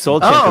 No, I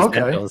sold Oh, Chimp okay.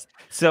 Essentials.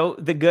 So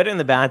the good and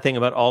the bad thing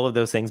about all of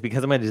those things,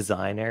 because I'm a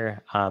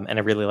designer and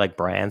I really like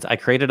brands, I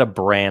created a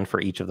brand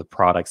for each of the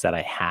products that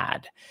I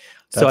had.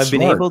 So That's I've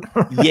been smart. able,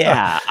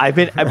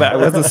 but I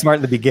wasn't smart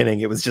in the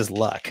beginning. It was just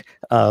luck.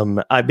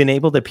 I've been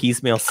able to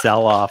piecemeal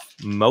sell off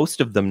most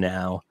of them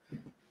now.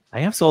 I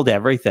have sold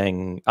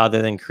everything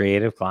other than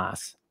Creative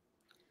Class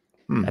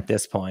at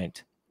this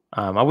point.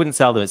 I wouldn't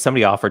sell them.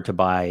 Somebody offered to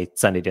buy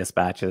Sunday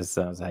Dispatches.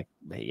 So I was like,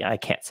 yeah, I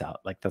can't sell it.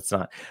 Like that's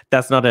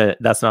not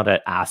an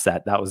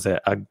asset. That was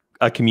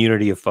a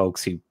community of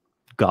folks who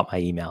got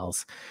my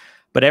emails.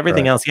 But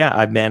everything else,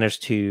 I've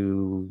managed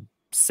to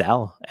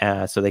sell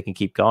so they can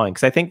keep going.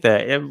 Because I think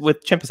that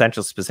with Chimp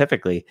Essentials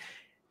specifically,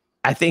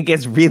 I think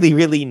it's really,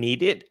 really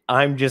needed.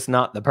 I'm just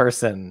not the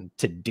person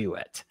to do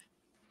it.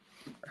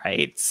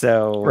 Right.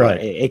 So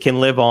it can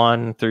live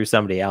on through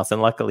somebody else.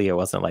 And luckily it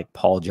wasn't like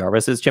Paul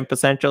Jarvis's Chimp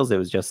Essentials. It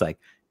was just like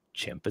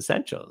Chimp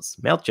Essentials,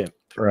 MailChimp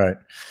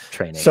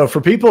training. So for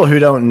people who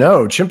don't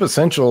know, Chimp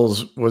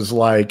Essentials was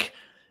like,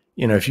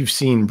 if you've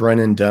seen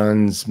Brennan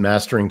Dunn's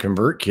Mastering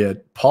Convert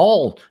Kit,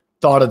 Paul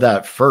thought of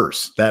that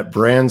first, that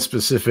brand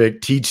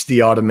specific, teach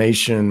the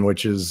automation,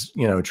 which is,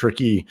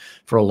 tricky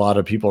for a lot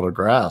of people to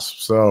grasp.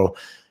 So,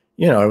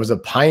 it was a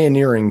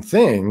pioneering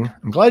thing.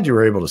 I'm glad you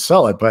were able to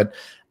sell it, but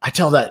I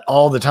tell that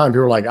all the time.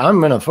 People are like, I'm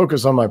going to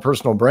focus on my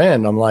personal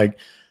brand. I'm like,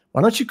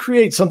 why don't you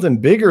create something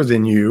bigger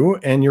than you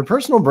and your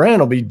personal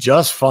brand will be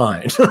just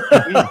fine.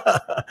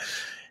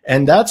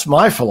 And that's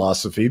my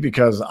philosophy,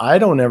 because I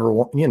don't ever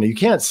want, you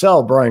can't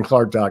sell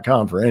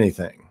brianclark.com for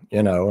anything,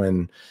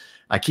 and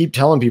I keep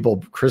telling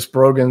people, Chris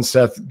Brogan,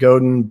 Seth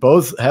Godin,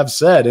 both have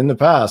said in the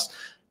past,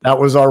 that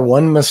was our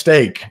one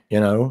mistake,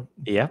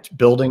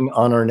 building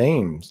on our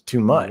names too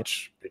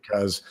much,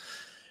 because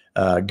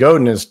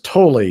Godin has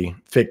totally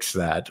fixed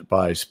that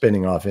by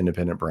spinning off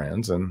independent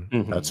brands, and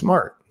that's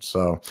smart.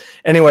 So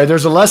anyway,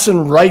 there's a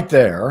lesson right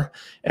there.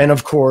 And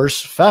of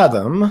course,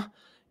 Fathom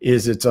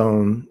is its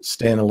own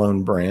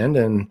standalone brand.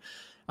 And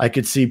I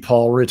could see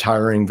Paul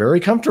retiring very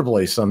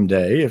comfortably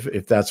someday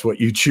if that's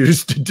what you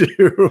choose to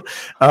do.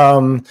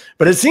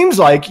 But it seems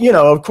like,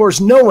 of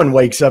course, no one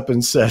wakes up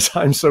and says,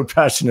 I'm so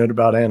passionate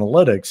about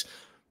analytics.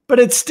 But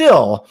it's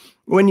still,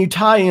 when you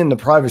tie in the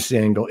privacy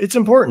angle, it's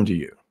important to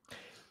you.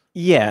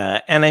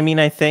 Yeah. And I mean,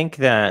 I think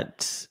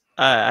that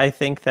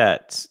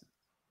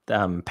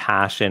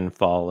passion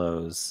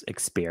follows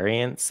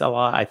experience a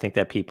lot. I think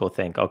that people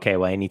think, okay,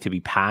 well, I need to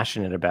be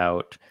passionate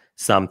about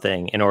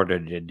something in order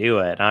to do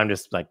it. I'm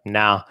just like,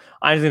 no,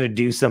 I'm just going to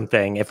do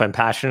something. If I'm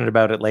passionate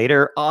about it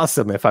later,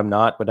 awesome. If I'm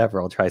not, whatever,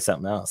 I'll try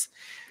something else.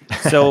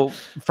 So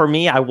for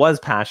me, I was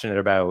passionate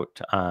about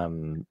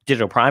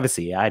digital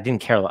privacy. I couldn't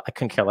care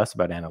less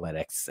about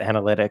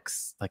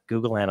analytics, like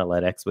Google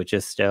Analytics, which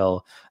is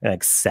still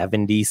like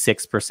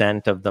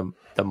 76% of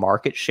the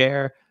market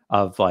share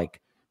of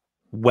like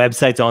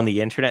websites on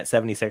the internet.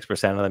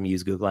 76% of them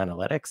use Google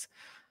Analytics.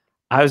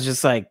 I was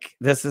just like,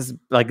 this is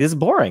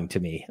boring to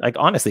me. Like,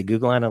 honestly,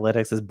 Google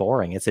Analytics is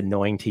boring. It's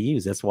annoying to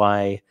use. That's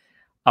why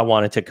I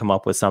wanted to come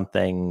up with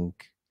something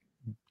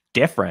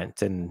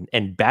different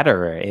and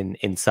better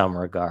in some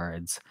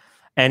regards.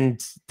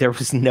 And there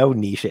was no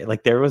niche,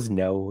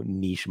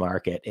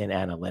 market in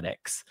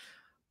analytics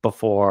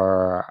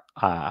before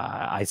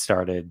I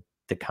started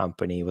the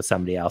company with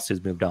somebody else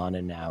who's moved on,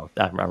 and now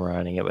I'm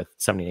running it with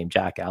somebody named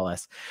Jack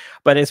Ellis.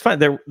 But it's fun.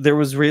 There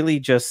was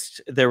really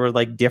there were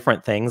like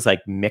different things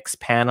like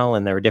Mixpanel,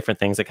 and there were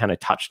different things that kind of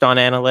touched on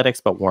analytics,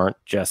 but weren't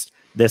just,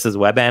 this is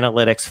web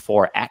analytics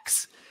for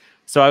X.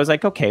 So I was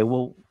like, okay,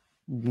 well,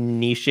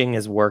 niching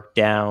has worked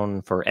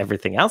down for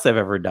everything else I've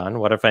ever done.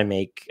 What if I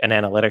make an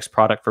analytics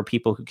product for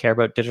people who care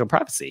about digital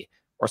privacy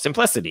or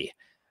simplicity?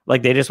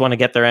 Like, they just want to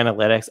get their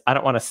analytics. I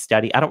don't want to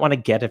study. I don't want to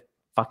get a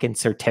fucking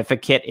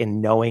certificate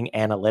in knowing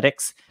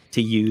analytics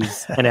to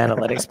use an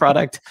analytics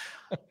product.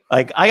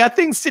 Like, I got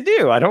things to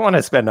do. I don't want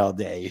to spend all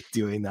day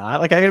doing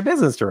that. Like, I got a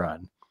business to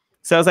run.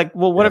 So I was like,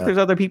 well, what if there's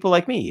other people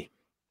like me?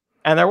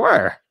 And there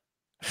were.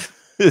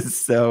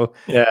 So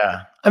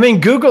yeah, I mean,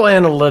 Google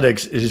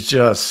Analytics is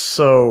just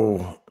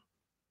so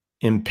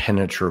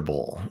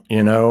impenetrable.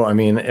 I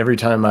mean, every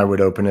time I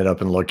would open it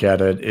up and look at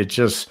it, it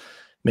just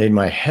made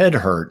my head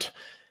hurt.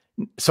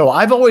 So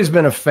I've always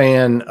been a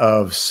fan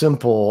of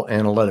simple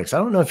analytics. I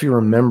don't know if you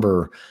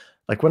remember,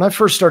 like when I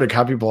first started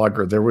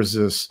Copyblogger, there was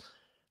this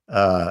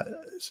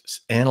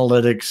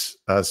analytics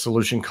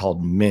solution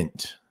called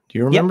Mint. Do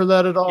you remember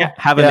that at all?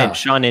 Yeah, Mint,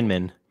 Sean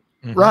Inman.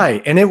 Mm-hmm.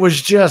 Right. And it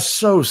was just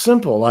so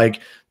simple. Like,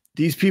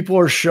 these people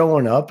are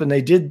showing up and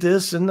they did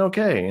this, and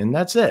okay, and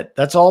that's it.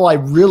 That's all I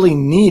really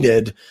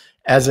needed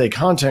as a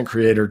content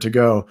creator to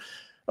go,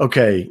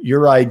 okay,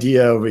 your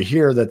idea over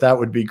here that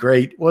would be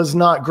great was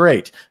not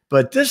great,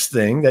 but this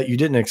thing that you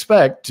didn't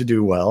expect to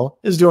do well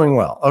is doing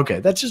well. Okay,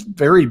 that's just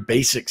very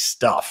basic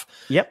stuff.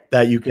 Yep.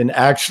 That you can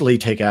actually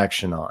take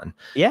action on.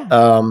 Yeah.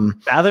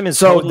 Fathom is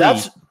totally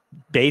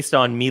based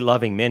on me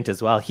loving Mint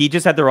as well. He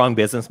just had the wrong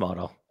business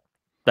model.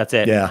 That's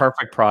it. Yeah.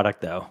 Perfect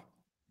product though.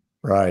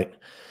 Right.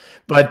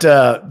 But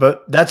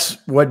that's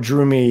what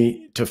drew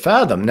me to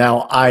Fathom.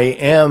 Now, I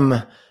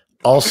am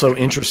also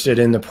interested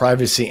in the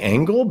privacy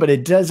angle, but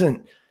it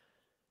doesn't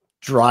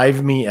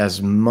drive me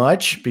as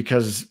much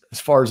because, as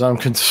far as I'm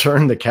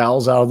concerned, the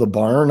cow's out of the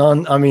barn.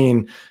 I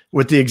mean,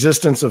 with the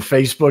existence of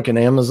Facebook and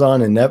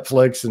Amazon and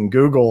Netflix and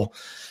Google,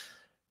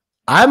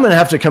 I'm going to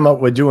have to come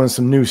up with doing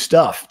some new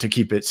stuff to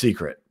keep it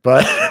secret.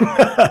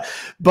 But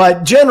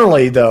but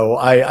generally, though,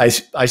 I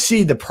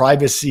see the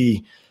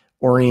privacy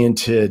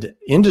oriented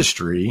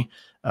industry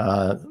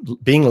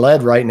being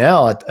led right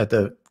now at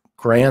the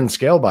grand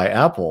scale by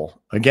Apple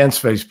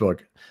against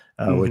Facebook,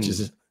 which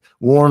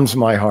warms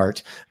my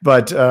heart.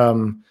 But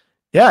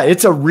yeah,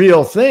 it's a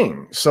real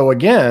thing. So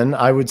again,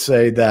 I would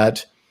say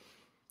that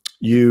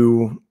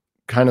you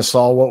kind of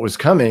saw what was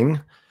coming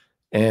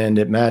and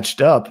it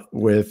matched up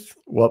with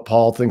what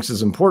Paul thinks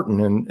is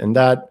important. And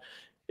that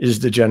is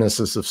the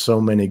genesis of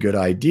so many good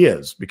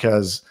ideas,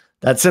 because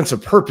that sense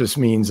of purpose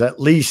means at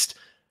least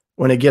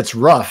when it gets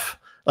rough,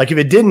 like if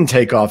it didn't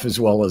take off as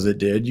well as it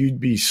did, you'd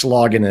be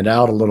slogging it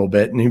out a little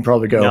bit and you'd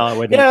probably go, no, I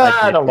wouldn't. Yeah,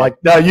 I don't like,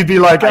 no, you'd be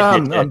like,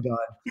 I'm done.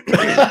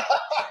 Yeah.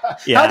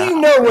 How do you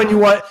know when you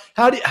want,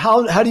 how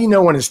do you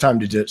know when it's time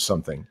to ditch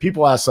something?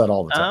 People ask that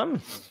all the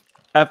time.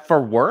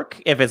 For work,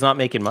 if it's not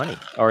making money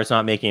or it's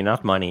not making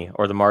enough money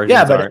or the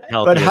margins aren't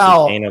healthy or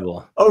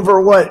sustainable.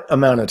 Over what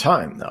amount of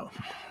time though?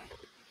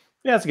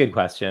 Yeah, that's a good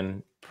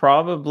question.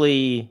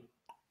 Probably,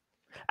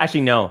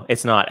 actually, no,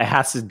 it's not. It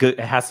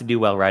has to do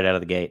well right out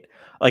of the gate.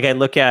 Like I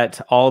look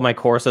at all of my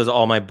courses,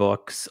 all my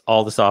books,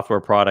 all the software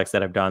products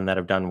that have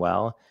done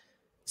well.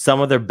 Some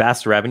of their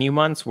best revenue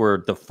months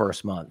were the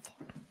first month.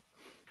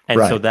 And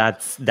so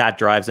that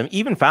drives them.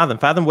 Even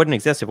Fathom wouldn't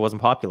exist if it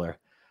wasn't popular.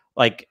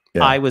 Like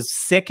I was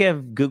sick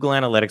of Google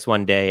Analytics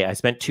one day. I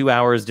spent 2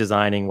 hours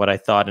designing what I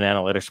thought an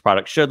analytics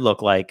product should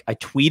look like. I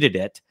tweeted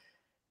it,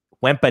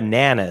 went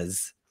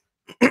bananas.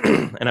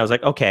 And I was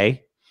like,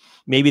 okay,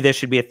 maybe this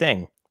should be a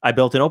thing. I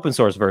built an open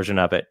source version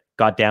of it,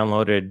 got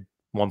downloaded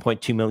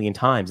 1.2 million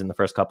times in the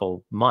first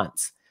couple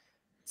months.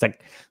 It's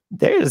like,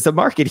 there's a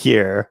market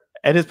here.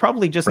 And it's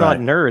probably just not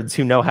nerds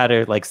who know how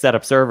to like set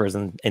up servers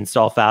and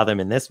install Fathom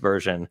in this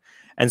version.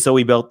 And so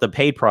we built the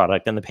paid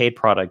product, and the paid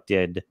product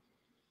did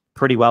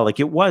pretty well. Like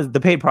it was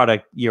the paid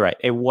product. You're right.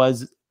 It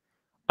was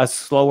a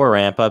slower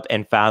ramp up,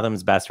 and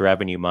Fathom's best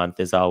revenue month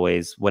is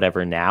always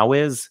whatever now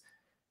is.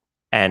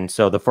 And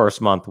so the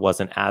first month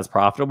wasn't as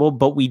profitable,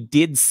 but we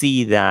did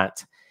see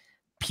that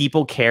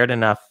people cared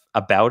enough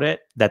about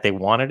it that they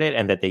wanted it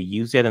and that they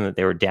used it and that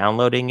they were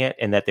downloading it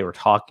and that they were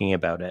talking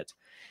about it.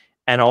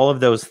 And all of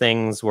those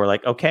things were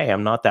like, okay,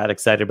 I'm not that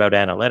excited about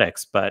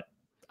analytics, but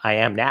I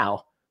am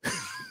now.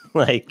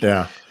 Like,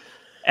 yeah.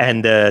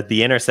 And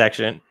the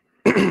intersection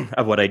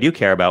of what I do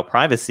care about,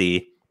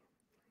 privacy,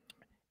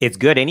 it's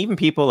good. And even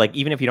people like,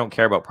 even if you don't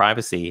care about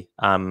privacy,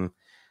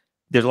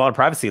 there's a lot of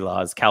privacy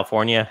laws.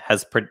 California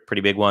has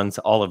pretty big ones.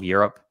 All of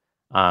Europe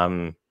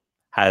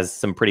has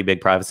some pretty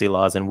big privacy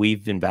laws. And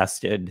we've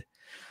invested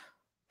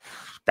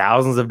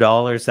thousands of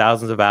dollars,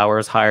 thousands of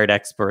hours, hired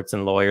experts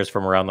and lawyers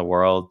from around the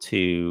world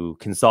to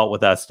consult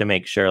with us to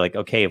make sure, like,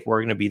 okay, if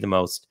we're going to be the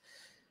most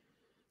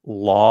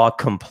law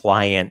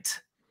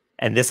compliant,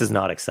 and this is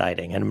not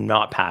exciting, and I'm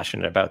not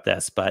passionate about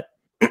this, but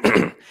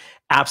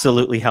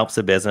absolutely helps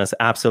a business,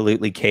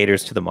 absolutely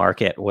caters to the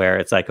market, where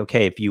it's like,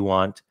 okay, if you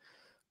want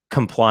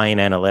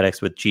compliant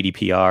analytics with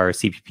GDPR,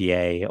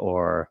 CPPA,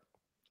 or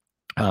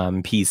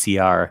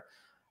PCR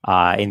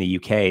in the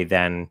UK,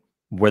 then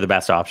we're the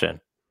best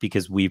option,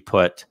 because we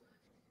put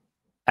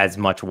as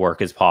much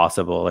work as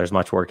possible, or as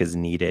much work as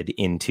needed,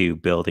 into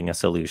building a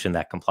solution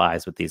that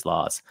complies with these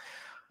laws.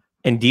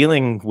 And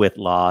dealing with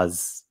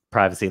laws,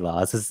 privacy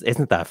laws,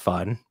 isn't that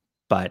fun,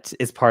 but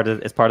it's part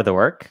of the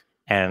work.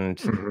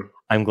 And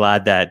I'm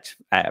glad that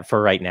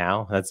for right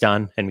now that's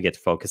done, and we get to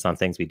focus on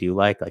things we do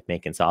like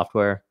making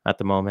software at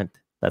the moment.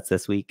 That's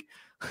this week.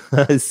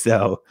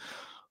 So,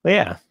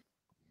 yeah.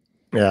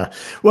 Yeah.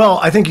 Well,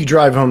 I think you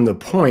drive home the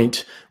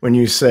point when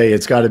you say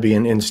it's got to be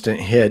an instant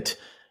hit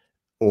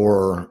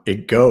or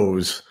it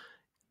goes.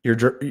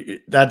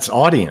 That's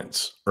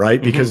audience,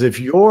 right? Because if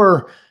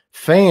your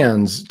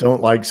fans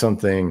don't like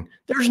something,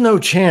 there's no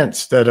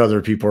chance that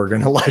other people are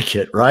going to like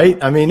it,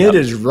 right? I mean, it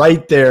is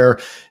right there.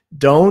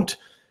 Don't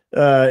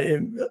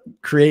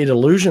create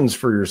illusions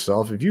for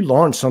yourself. If you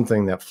launch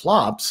something that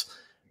flops,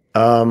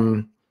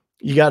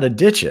 you got to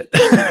ditch it.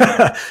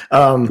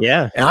 And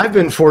I've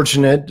been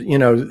fortunate,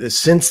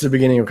 since the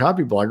beginning of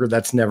Copyblogger,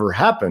 that's never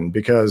happened,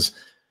 because,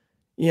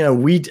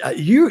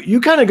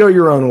 you kind of go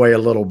your own way a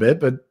little bit,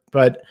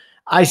 but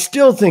I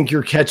still think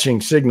you're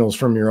catching signals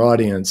from your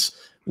audience,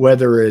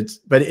 but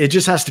it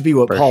just has to be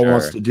what Paul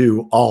wants to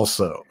do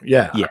also.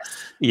 Yeah.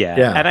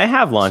 Yeah. And I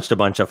have launched a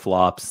bunch of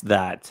flops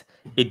that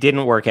it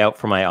didn't work out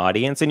for my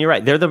audience. And you're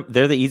right. They're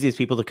the easiest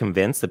people to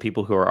convince, the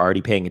people who are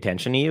already paying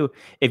attention to you.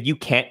 If you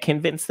can't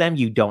convince them,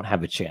 you don't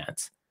have a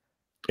chance.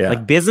 Yeah,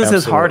 like business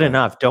is hard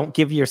enough. Don't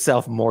give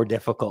yourself more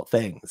difficult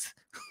things.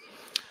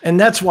 And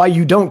that's why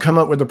you don't come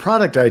up with a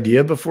product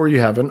idea before you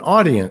have an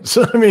audience.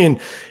 I mean,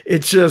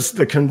 it's just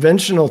the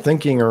conventional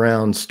thinking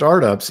around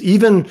startups,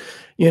 even,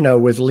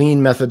 with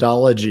lean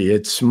methodology,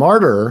 it's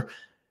smarter,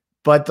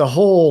 but the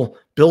whole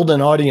build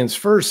an audience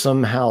first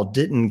somehow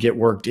didn't get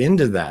worked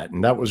into that.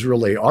 And that was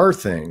really our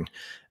thing.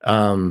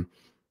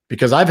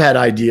 Because I've had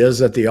ideas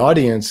that the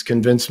audience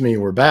convinced me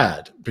were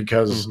bad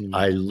because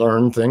I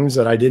learned things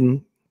that I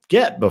didn't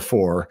get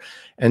before.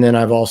 And then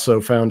I've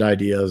also found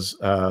ideas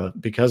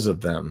because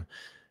of them.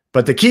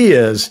 But the key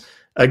is,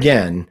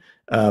 again,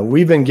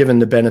 we've been given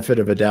the benefit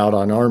of a doubt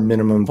on our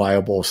minimum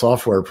viable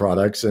software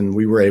products, and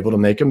we were able to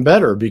make them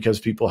better because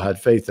people had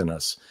faith in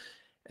us.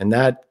 And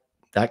that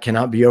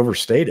cannot be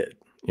overstated,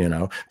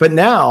 But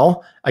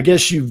now, I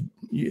guess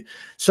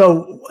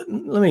so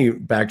let me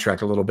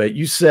backtrack a little bit.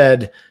 You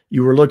said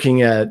you were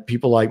looking at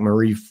people like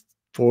Marie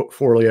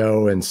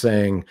Forleo and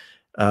saying,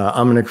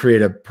 I'm going to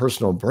create a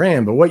personal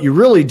brand. But what you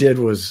really did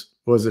was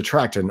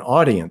attract an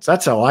audience.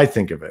 That's how I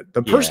think of it.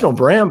 The personal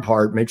brand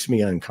part makes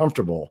me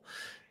uncomfortable.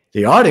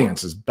 The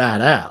audience is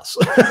badass.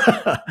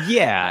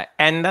 Yeah.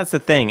 And that's the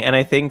thing. And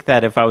I think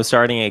that if I was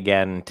starting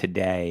again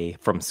today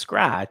from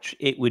scratch,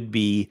 it would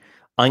be,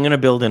 I'm going to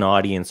build an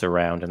audience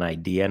around an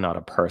idea, not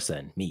a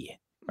person, me,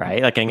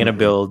 right? Like I'm going to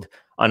build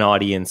an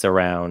audience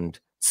around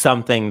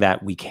something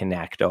that we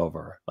connect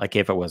over. Like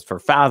if it was for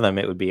Fathom,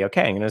 it would be,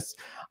 okay, I'm going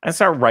to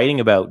start writing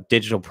about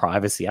digital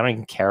privacy. I don't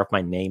even care if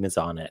my name is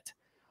on it.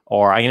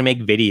 Or I'm going to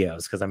make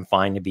videos because I'm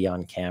fine to be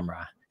on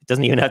camera. It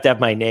doesn't even have to have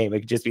my name. It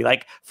could just be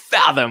like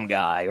Fathom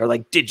Guy or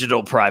like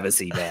Digital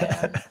Privacy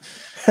Man.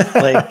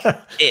 Like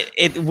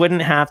it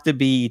wouldn't have to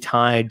be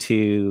tied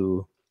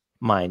to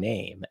my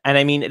name. And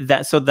I mean,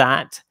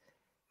 that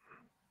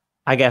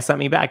I guess let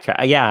me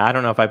backtrack. Yeah, I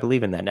don't know if I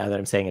believe in that now that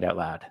I'm saying it out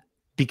loud.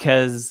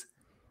 Because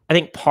I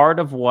think part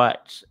of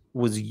what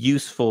was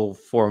useful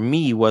for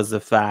me was the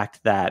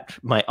fact that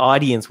my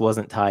audience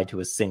wasn't tied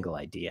to a single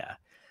idea.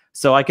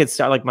 So I could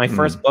start, like my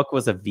first book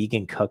was a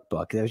vegan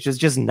cookbook. It was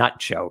just nut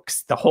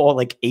jokes. The whole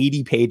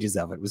 80 pages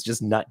of it was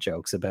just nut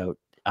jokes about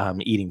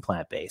eating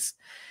plant-based.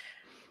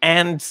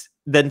 And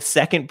the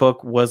second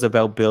book was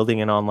about building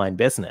an online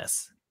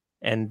business.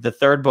 And the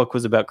third book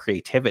was about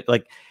creativity.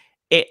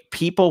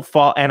 People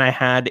fall, and I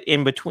had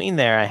in between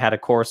there, I had a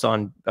course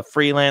on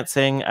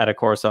freelancing, I had a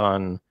course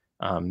on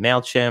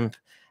MailChimp,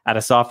 at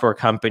a software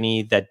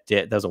company that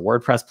does a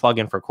WordPress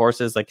plugin for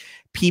courses.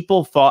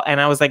 People fall,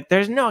 and I was like,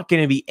 there's not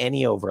going to be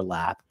any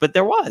overlap, but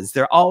there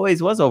always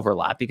was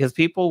overlap because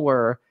people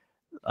were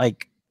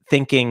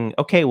thinking,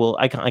 okay, well,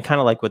 I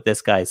kind of like what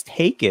this guy's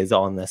take is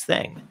on this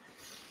thing.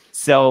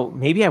 So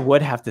maybe I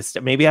would have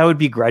to, maybe I would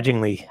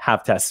begrudgingly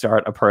have to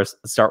start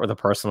with a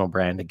personal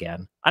brand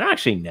again. I don't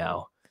actually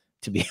know,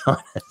 to be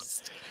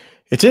honest.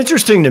 It's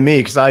interesting to me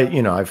because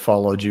I've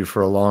followed you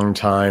for a long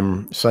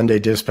time, Sunday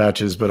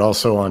Dispatches, but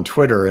also on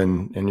Twitter,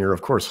 and you're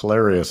of course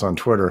hilarious on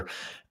Twitter.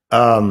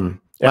 I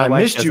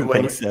missed you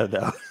when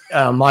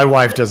my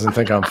wife doesn't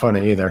think I'm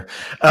funny either.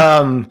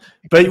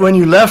 But when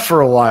you left for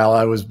a while,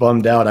 I was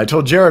bummed out. I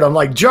told Jared, I'm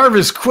like,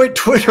 Jarvis, quit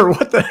Twitter.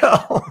 What the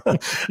hell?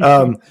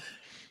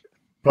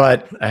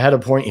 But I had a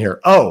point here.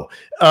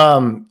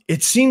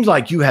 It seems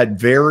like you had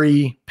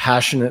very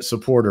passionate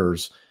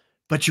supporters,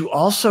 but you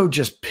also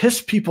just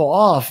pissed people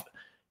off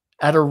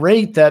at a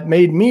rate that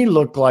made me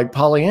look like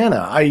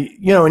Pollyanna.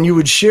 And you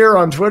would share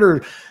on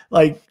Twitter,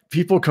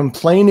 people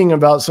complaining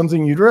about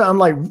something you'd read. I'm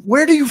like,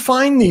 where do you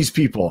find these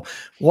people?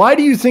 Why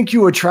do you think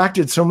you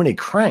attracted so many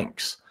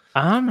cranks?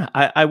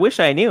 I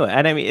wish I knew.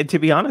 And I mean, to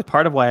be honest,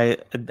 part of why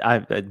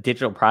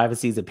digital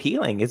privacy is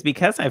appealing is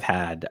because I've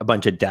had a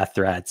bunch of death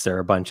threats or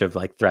a bunch of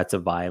threats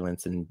of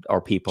violence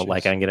or people I'm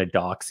going to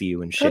dox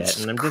you and shit.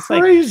 That's and I'm just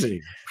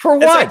crazy. For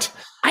what?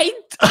 I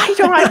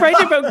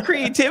write about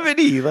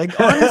creativity.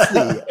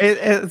 Honestly,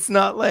 it's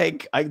not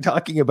like I'm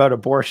talking about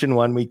abortion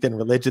one week, then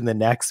religion the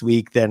next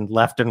week, then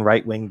left and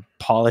right wing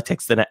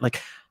politics. Then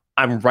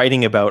I'm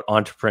writing about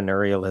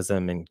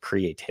entrepreneurialism and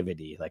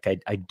creativity.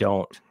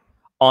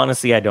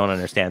 Honestly, I don't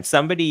understand.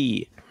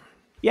 Somebody,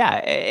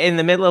 in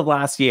the middle of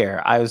last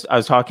year, I was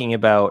talking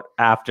about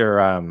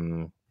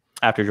after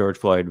George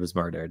Floyd was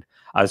murdered,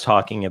 I was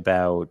talking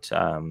about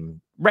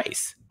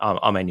race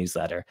on my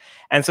newsletter.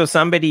 And so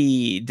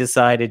somebody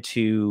decided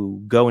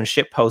to go and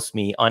shitpost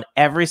me on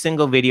every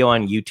single video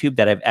on YouTube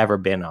that I've ever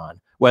been on,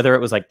 whether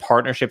it was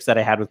partnerships that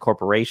I had with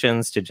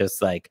corporations to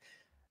just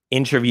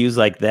interviews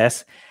like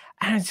this.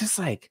 And it's just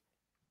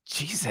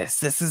Jesus,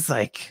 this is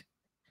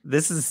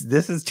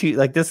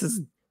too, this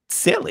is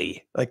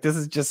silly. This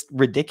is just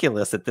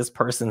ridiculous that this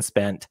person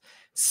spent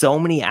so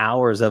many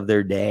hours of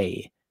their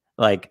day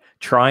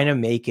trying to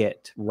make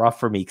it rough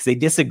for me because they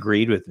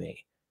disagreed with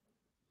me.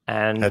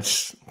 And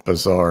that's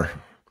bizarre.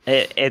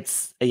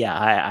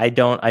 I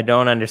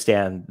don't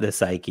understand the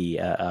psyche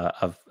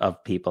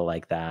of people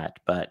like that.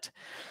 But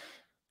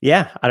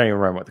I don't even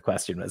remember what the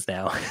question was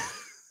now.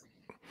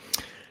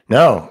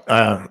 No,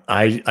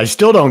 I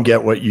still don't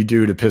get what you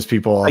do to piss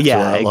people off to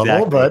that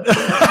level, but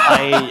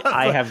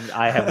I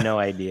have no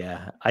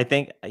idea. I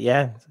think,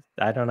 I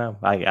don't know.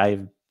 I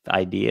have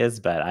ideas,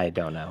 but I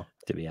don't know.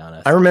 to be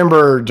honest. I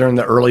remember during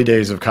the early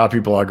days of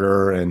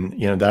Copyblogger,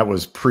 and that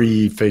was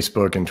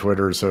pre-Facebook and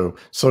Twitter, so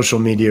social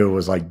media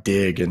was like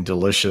Dig and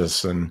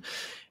Delicious, and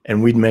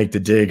we'd make the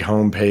Dig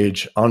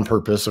homepage on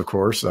purpose, of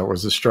course. That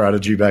was the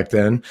strategy back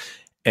then.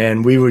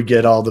 And we would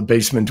get all the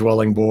basement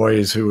dwelling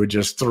boys who would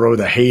just throw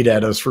the hate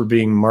at us for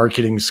being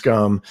marketing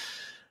scum.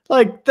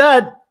 Like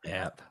that.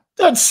 Yeah.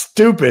 That's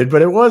stupid,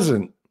 but it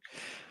wasn't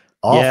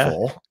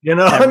awful.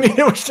 Yeah. I mean,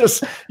 it was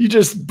just, you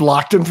just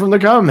blocked him from the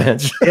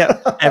comments.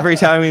 Yeah. Every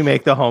time we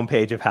make the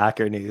homepage of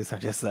Hacker News, I'm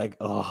just like,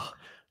 oh,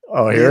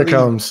 here really? It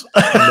comes.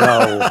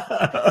 No.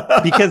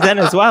 Because then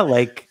as well,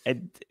 like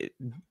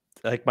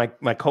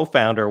my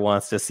co-founder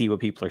wants to see what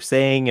people are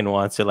saying and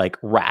wants to like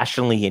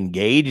rationally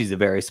engage. He's a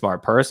very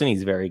smart person.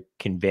 He's very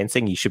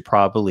convincing. He should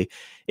probably,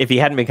 if he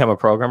hadn't become a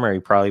programmer,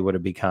 he probably would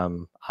have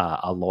become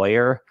a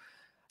lawyer.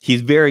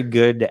 He's very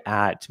good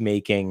at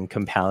making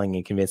compelling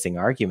and convincing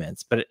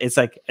arguments, but it's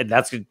like,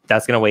 that's going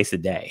to waste a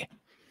day.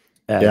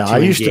 I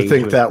used to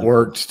think that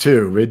worked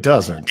too. It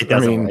doesn't. It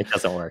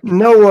doesn't work.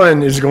 No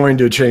one is going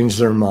to change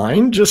their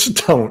mind.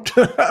 Just don't.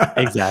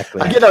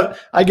 Exactly.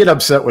 I get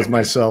upset with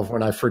myself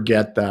when I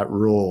forget that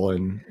rule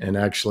and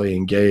actually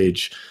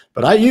engage.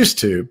 But I used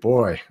to.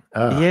 Boy.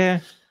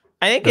 Yeah.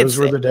 I think those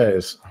were the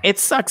days. It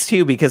sucks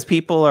too, because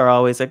people are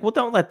always like, well,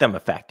 don't let them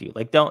affect you.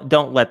 Like,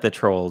 don't let the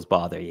trolls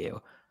bother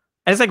you.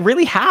 And it's like,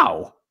 really,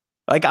 how?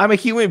 Like, I'm a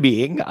human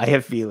being. I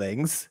have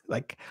feelings.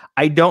 Like,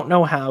 I don't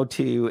know how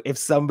to, if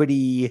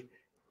somebody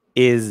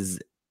is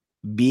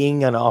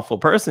being an awful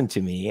person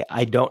to me,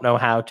 I don't know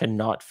how to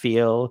not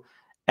feel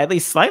at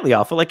least slightly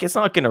awful. Like, it's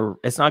not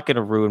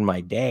gonna ruin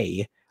my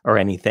day or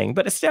anything,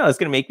 but it's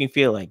gonna make me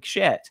feel like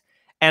shit.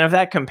 And if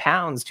that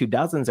compounds to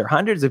dozens or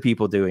hundreds of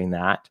people doing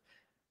that,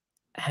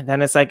 and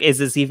then it's like, is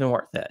this even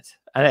worth it?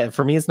 And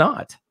for me, it's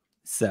not.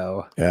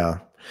 So yeah.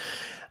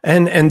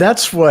 And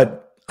that's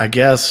what I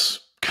guess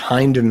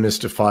kind of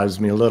mystifies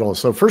me a little.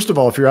 So first of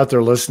all, if you're out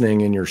there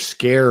listening and you're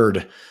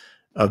scared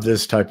of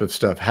this type of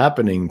stuff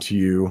happening to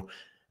you,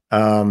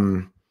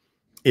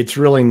 it's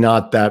really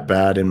not that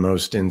bad in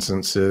most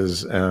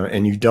instances.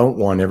 And you don't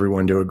want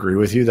everyone to agree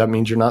with you. That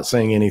means you're not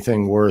saying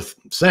anything worth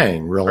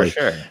saying, really.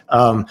 For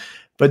sure.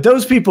 But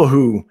those people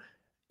who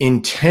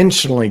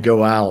intentionally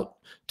go out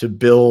to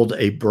build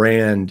a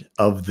brand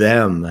of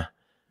them,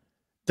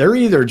 they're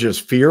either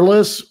just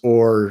fearless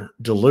or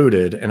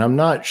deluded, and I'm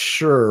not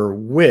sure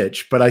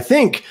which, but I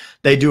think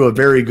they do a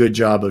very good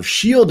job of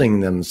shielding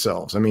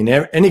themselves. I mean,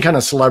 any kind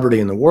of celebrity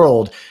in the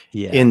world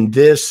in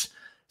this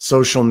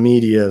social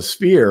media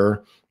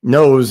sphere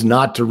knows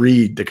not to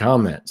read the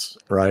comments,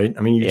 right?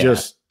 I mean, you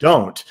just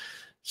don't.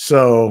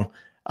 So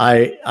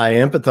I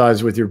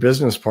empathize with your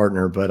business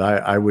partner, but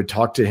I would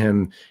talk to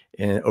him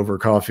over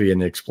coffee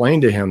and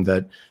explain to him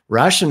that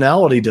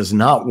rationality does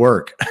not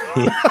work.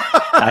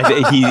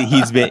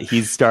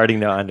 He's starting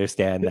to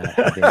understand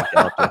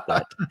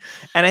that.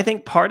 And I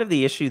think part of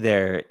the issue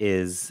there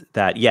is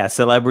that,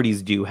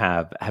 celebrities do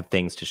have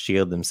things to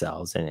shield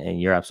themselves,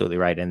 and you're absolutely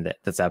right, and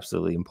that's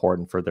absolutely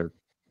important for their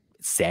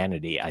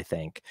sanity, I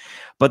think.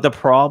 But the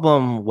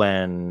problem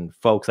when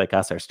folks like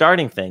us are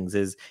starting things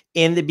is,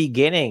 in the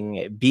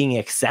beginning, being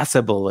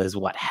accessible is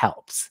what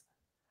helps,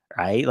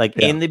 right? Like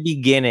in the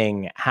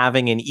beginning,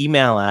 having an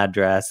email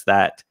address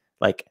that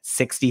like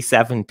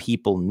 67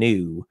 people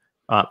knew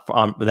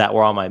that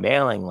were on my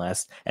mailing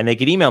list, and they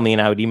could email me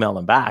and I would email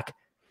them back,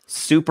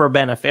 super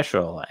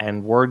beneficial.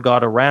 And word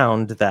got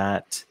around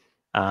that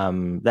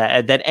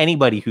that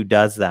anybody who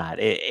does that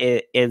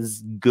it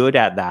is good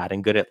at that,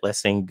 and good at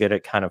listening, good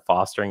at kind of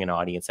fostering an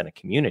audience and a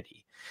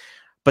community.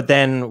 But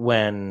then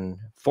when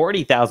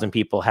 40,000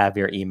 people have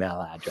your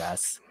email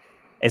address,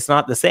 it's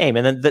not the same.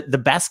 And then the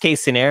best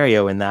case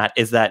scenario in that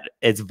is that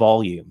it's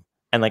volume.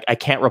 And like, I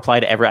can't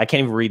reply to I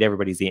can't even read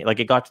everybody's like,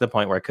 it got to the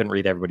point where I couldn't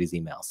read everybody's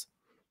emails.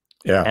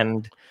 Yeah.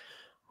 And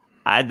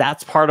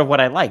that's part of what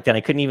I liked. And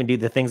I couldn't even do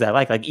the things I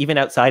like even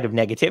outside of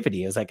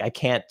negativity. It was like, I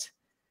can't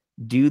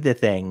do the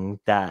thing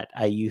that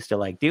I used to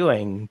like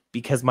doing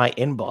because my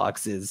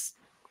inbox is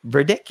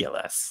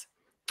ridiculous.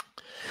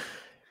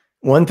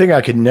 One thing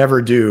I could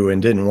never do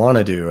and didn't want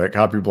to do at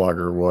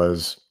Copyblogger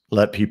was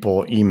let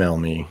people email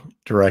me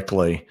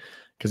directly,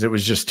 because it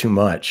was just too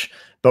much.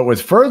 But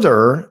with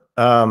Further,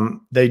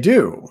 they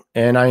do,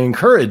 and I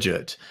encourage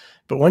it.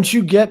 But once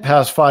you get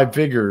past 5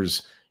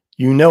 figures,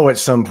 at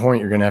some point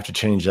you're going to have to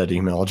change that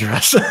email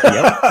address.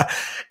 Yep.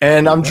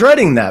 And I'm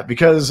dreading that,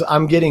 because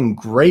I'm getting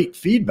great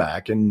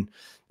feedback. And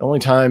the only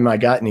time I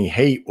got any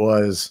hate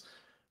was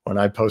when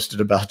I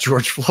posted about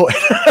George Floyd.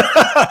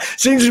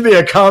 Seems to be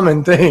a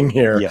common thing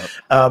here. Yep.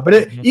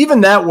 But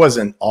even that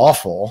wasn't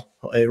awful.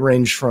 It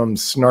ranged from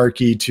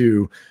snarky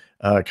to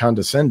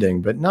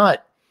condescending, but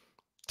not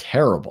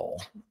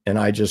terrible. And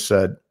I just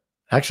said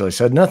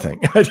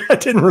nothing. I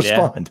didn't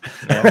respond.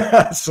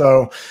 Yeah.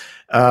 So,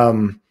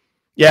 the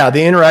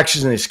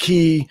interaction is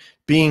key.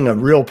 Being a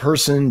real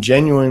person,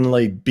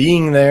 genuinely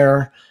being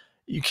there.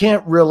 You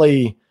can't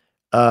really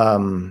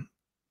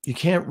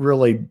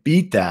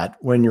beat that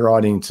when your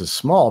audience is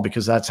small,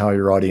 because that's how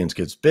your audience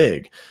gets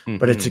big. Mm-hmm.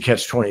 But it's a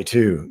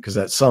catch-22, because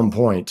at some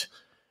point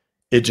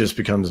it just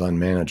becomes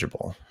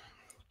unmanageable.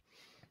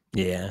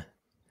 Yeah.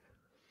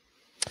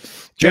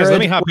 Jared, let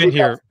me hop in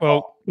here.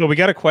 Well, we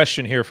got a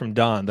question here from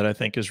Don that I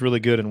think is really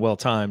good and well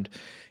timed.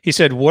 He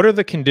said, what are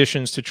the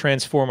conditions to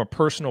transform a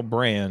personal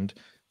brand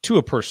to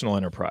a personal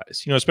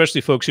enterprise?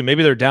 Especially folks who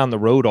maybe they're down the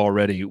road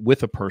already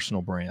with a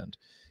personal brand.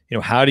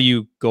 How do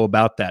you go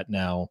about that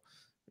now,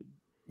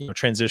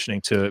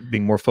 transitioning to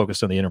being more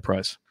focused on the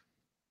enterprise?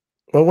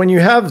 Well, when you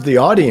have the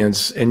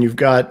audience and you've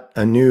got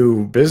a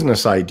new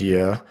business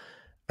idea,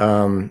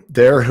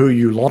 they're who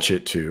you launch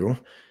it to.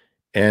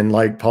 And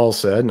like Paul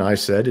said, and I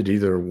said,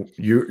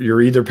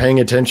 you're either paying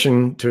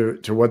attention to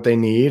what they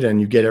need and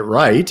you get it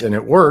right and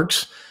it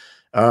works.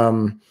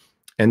 And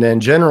then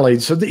generally,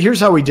 here's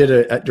how we did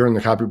it during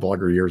the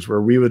Copyblogger years,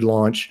 where we would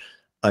launch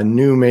a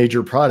new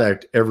major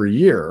product every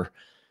year.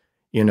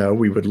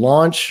 We would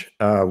launch,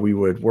 we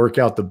would work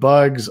out the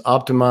bugs,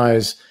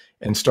 optimize,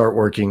 and start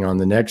working on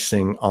the next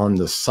thing on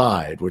the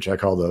side, which I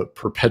call the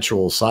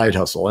perpetual side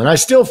hustle. And I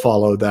still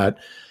follow that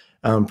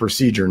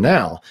procedure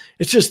now.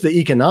 It's just the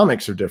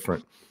economics are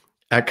different.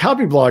 At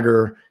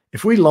Copyblogger,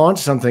 if we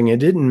launched something, it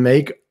didn't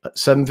make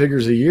 7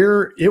 figures a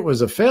year, it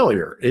was a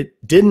failure. It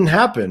didn't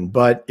happen,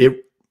 but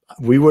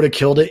we would have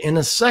killed it in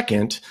a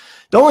second.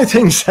 The only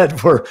things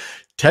that were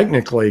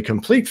technically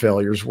complete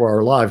failures were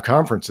our live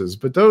conferences,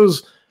 but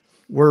those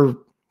were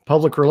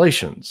public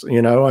relations.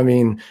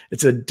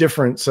 It's a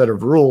different set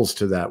of rules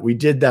to that. We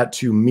did that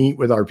to meet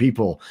with our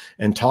people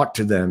and talk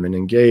to them and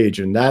engage.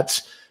 And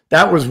that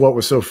was what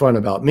was so fun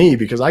about me,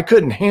 because I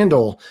couldn't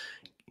handle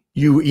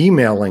you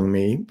emailing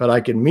me, but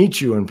I could meet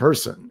you in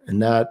person.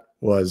 And that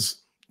was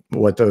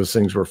what those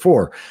things were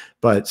for.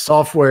 But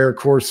software,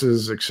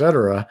 courses,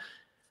 etc.,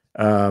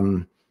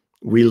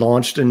 we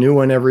launched a new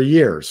one every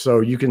year. So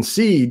you can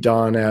see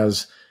Don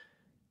as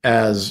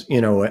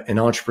an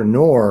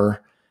entrepreneur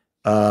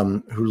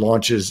who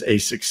launches a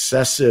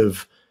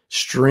successive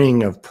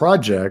string of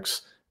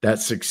projects that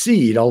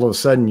succeed. All of a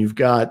sudden you've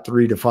got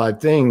 3 to 5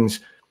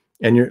 things,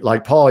 and you're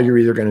like Paul, you're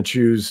either going to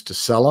choose to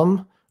sell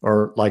them,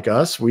 or like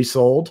us, we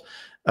sold,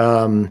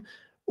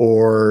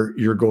 or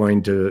you're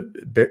going to,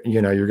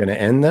 you're going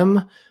to end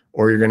them,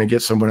 or you're going to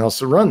get someone else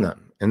to run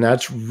them. And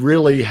that's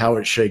really how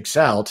it shakes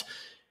out.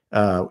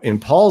 In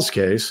Paul's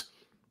case,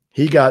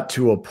 he got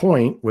to a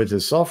point with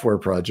his software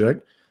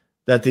project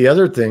that the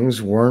other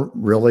things weren't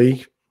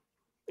really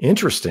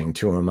interesting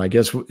to him, I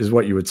guess is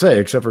what you would say,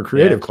 except for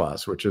Creative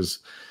Class, which is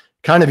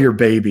kind of your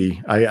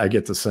baby. I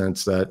get the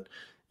sense that,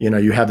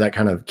 you have that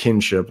kind of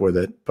kinship with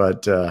it.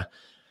 But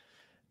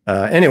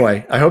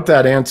anyway, I hope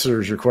that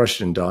answers your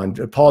question, Don.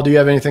 Paul, do you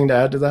have anything to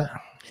add to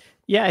that?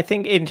 Yeah, I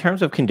think in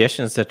terms of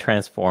conditions to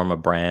transform a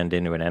brand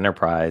into an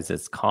enterprise,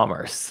 it's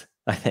commerce,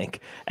 I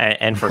think.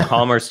 And for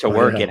commerce to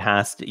work, you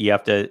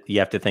have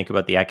to think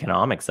about the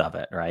economics of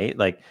it, right?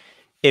 Like,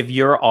 if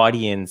your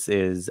audience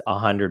is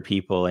 100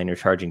 people and you're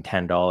charging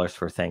 $10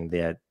 for a thing,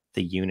 the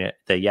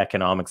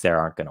economics there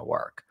aren't going to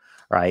work,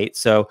 right?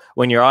 So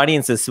when your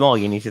audience is small,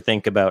 you need to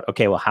think about,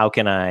 okay, well, how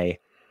can I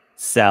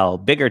sell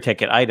bigger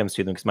ticket items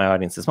to them because my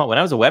audience is small? When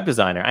I was a web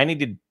designer, I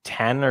needed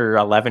 10 or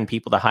 11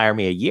 people to hire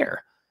me a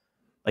year.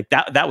 Like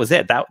that was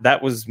it.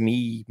 That was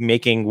me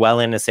making well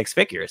into 6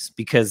 figures,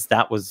 because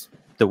that was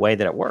the way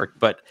that it worked.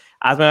 But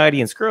as my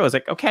audience grew, I was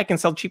like, okay, I can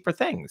sell cheaper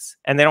things,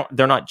 and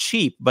they're not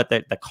cheap, but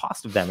the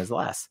cost of them is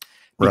less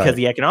because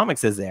the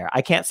economics is there.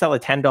 I can't sell a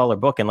 $10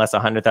 book unless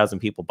 100,000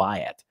 people buy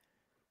it,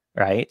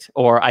 right?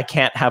 Or I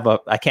can't have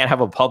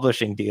a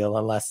publishing deal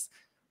unless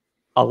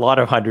a lot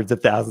of hundreds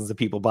of thousands of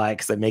people buy it,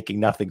 because I'm making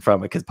nothing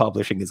from it, because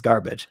publishing is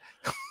garbage.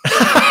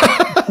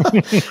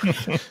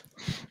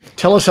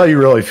 Tell us how you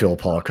really feel,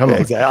 Paul. Come on.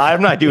 Exactly.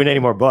 I'm not doing any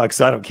more books,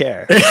 so I don't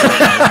care.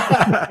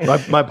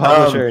 my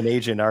publisher and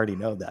agent already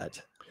know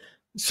that.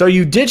 So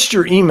you ditched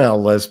your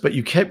email list, but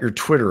you kept your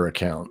Twitter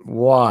account.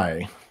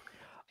 Why?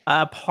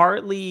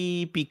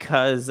 Partly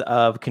because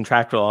of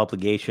contractual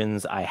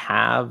obligations I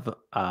have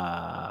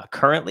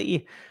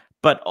currently,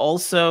 but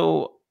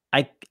also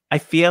I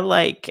feel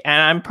like,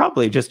 and I'm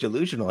probably just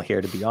delusional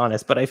here, to be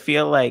honest, but I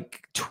feel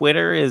like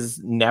Twitter is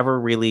never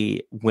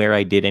really where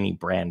I did any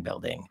brand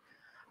building.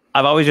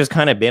 I've always just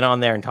kind of been on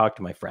there and talked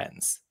to my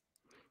friends.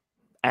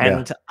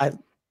 And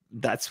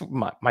that's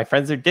my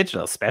friends are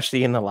digital,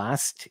 especially in the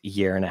last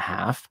year and a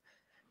half.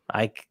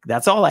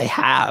 That's all I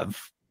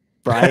have.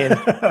 Brian,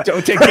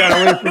 don't take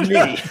that away from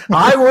me.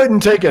 I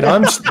wouldn't take it.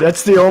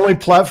 That's the only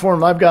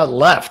platform I've got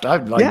left.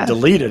 I've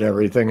deleted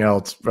everything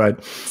else.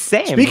 But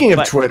same. Speaking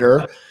of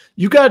Twitter,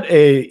 you got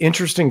a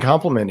interesting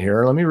compliment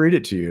here. Let me read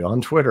it to you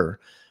on Twitter.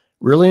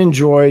 Really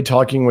enjoy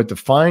talking with the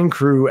fine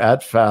crew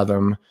at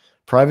Fathom.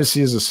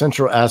 Privacy is a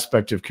central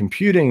aspect of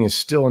computing, is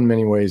still in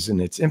many ways in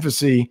its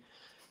infancy.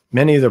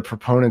 Many of the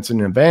proponents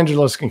and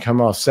evangelists can come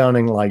off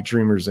sounding like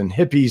dreamers and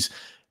hippies,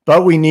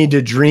 but we need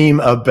to dream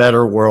a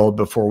better world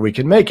before we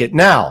can make it.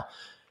 Now,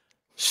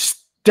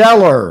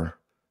 stellar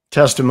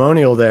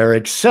testimonial there,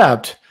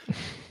 except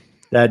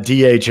that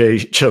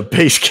DHH of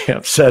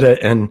Basecamp said it,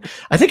 and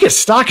I think his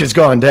stock has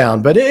gone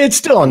down, but it's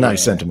still a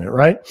nice sentiment,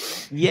 right?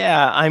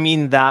 Yeah, I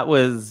mean, that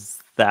was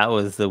that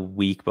was the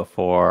week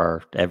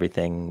before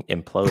everything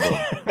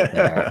imploded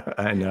there.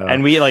 I know.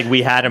 And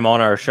we had him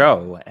on our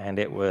show, and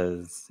it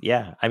was,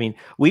 yeah. I mean,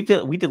 we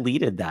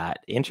deleted that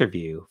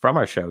interview from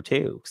our show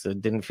too, so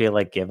it didn't feel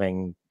like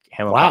giving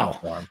him a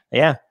platform.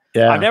 Yeah.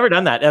 I've never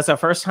done that. That's the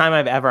first time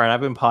I've ever, and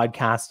I've been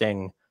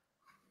podcasting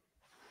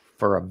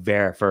for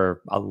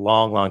a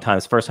long time.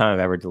 It's the first time I've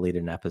ever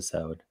deleted an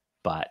episode,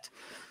 but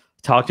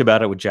talked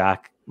about it with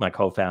Jack, my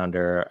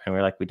co-founder, and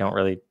we're like, we don't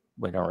really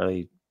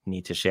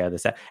need to share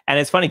this. And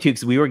it's funny too,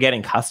 because we were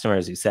getting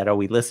customers who said, oh,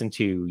 we listened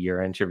to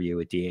your interview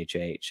with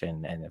DHH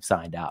and have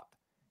signed up.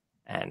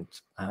 And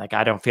I'm like,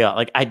 I don't feel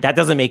like that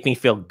doesn't make me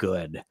feel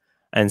good.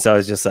 And so I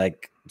was just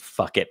like,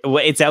 fuck it.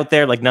 It's out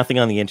there. Like nothing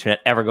on the internet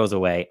ever goes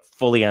away.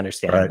 Fully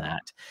understand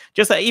that.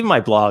 Just like, even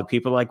my blog,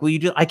 people are like, well,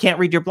 I can't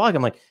read your blog.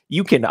 I'm like,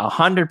 you can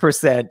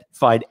 100%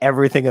 find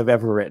everything I've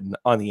ever written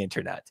on the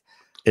internet.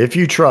 If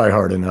you try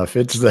hard enough,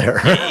 it's there.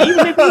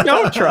 Even if you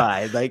don't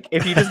try, like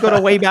if you just go to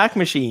Wayback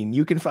Machine,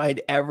 you can find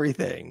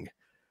everything.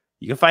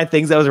 You can find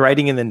things I was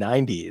writing in the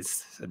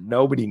 90s that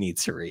nobody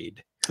needs to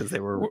read because they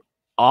were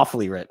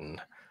awfully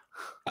written.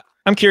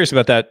 I'm curious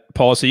about that,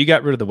 Paul. So you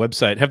got rid of the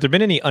website. Have there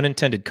been any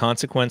unintended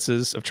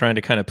consequences of trying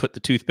to kind of put the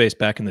toothpaste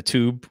back in the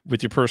tube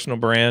with your personal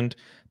brand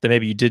that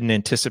maybe you didn't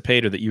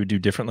anticipate or that you would do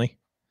differently?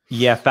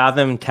 Yeah,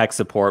 Fathom tech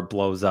support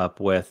blows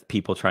up with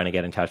people trying to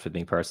get in touch with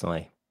me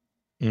personally.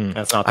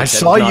 That's not. I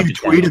saw you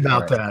tweet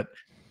about that.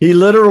 He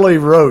literally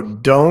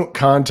wrote, "Don't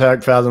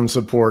contact Fathom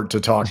support to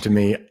talk to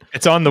me."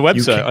 It's on the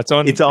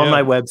website. It's on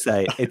my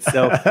website. It's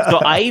so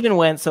I even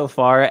went so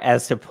far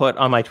as to put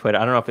on my Twitter,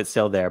 I don't know if it's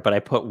still there, but I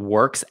put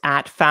works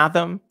at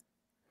Fathom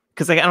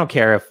because like I don't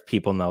care if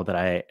people know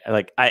that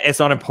it's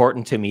not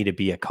important to me to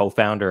be a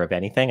co-founder of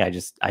anything.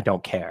 I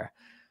don't care.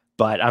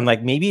 But I'm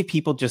like, maybe if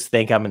people just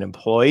think I'm an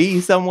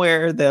employee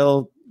somewhere,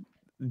 they'll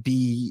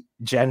be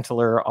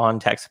gentler on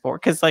tech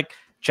support. Because like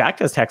Jack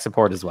does tech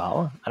support as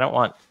well. I don't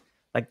want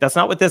that's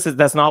not what this is.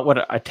 That's not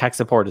what a tech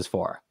support is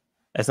for.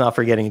 It's not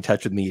for getting in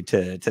touch with me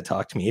to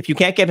talk to me. If you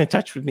can't get in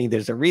touch with me,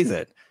 there's a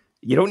reason.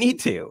 You don't need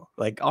to.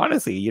 Like,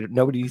 honestly,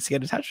 nobody needs to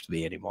get in touch with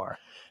me anymore.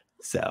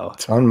 So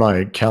it's on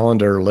my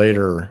calendar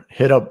later.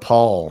 Hit up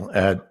Paul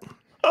at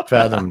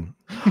Fathom.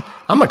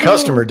 I'm a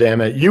customer,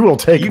 damn it. You will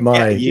take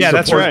my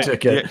support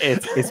ticket.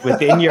 It's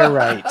within your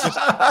right.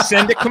 Just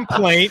send a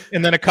complaint,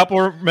 and then a couple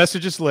of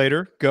messages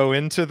later, go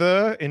into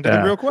the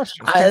real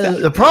question.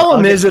 The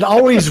problem is it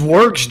always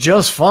works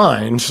just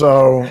fine,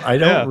 so I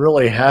don't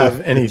really have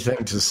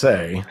anything to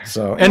say.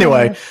 So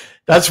anyway,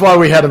 that's why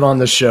we had him on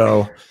the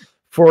show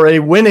for a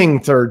winning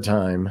third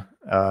time.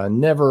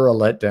 Never a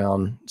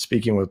letdown.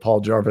 Speaking with Paul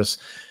Jarvis.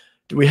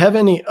 Do we have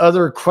any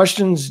other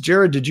questions?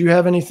 Jared, did you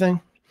have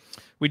anything?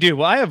 We do.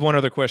 Well, I have one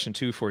other question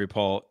too for you,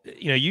 Paul.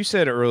 You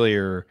said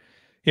earlier,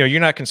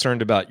 you're not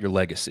concerned about your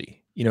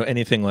legacy,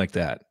 anything like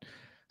that.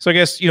 So I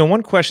guess,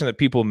 one question that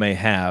people may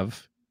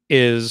have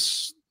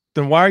is,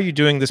 then why are you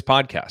doing this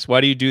podcast?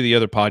 Why do you do the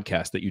other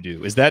podcast that you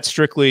do? Is that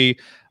strictly,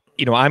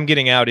 I'm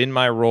getting out in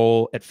my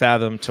role at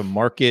Fathom to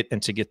market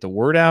and to get the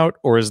word out,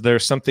 or is there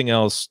something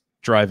else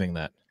driving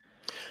that?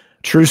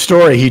 True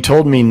story. He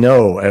told me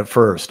no at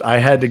first. I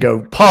had to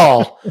go,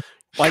 Paul,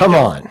 come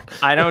on.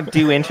 I don't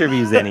do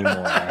interviews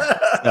anymore.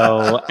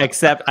 So,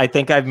 except I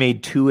think I've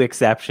made 2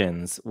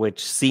 exceptions,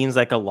 which seems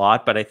like a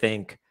lot, but I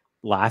think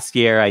last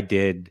year I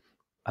did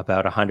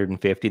about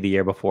 150. The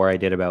year before I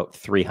did about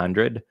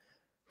 300.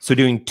 So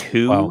doing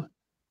 2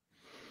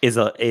 is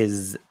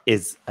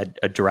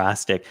a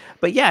drastic.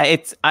 But yeah,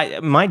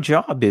 my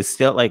job is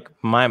still like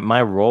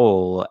my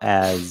role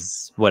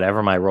as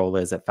whatever my role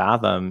is at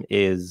Fathom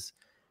is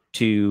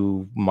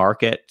to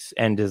market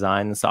and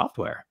design the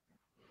software.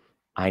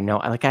 I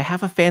know, I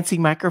have a fancy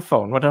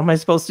microphone. What am I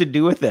supposed to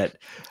do with it?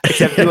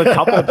 Except do a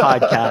couple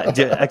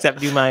podcasts, except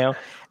do my own.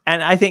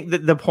 And I think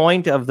that the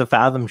point of the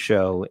Fathom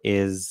show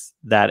is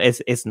that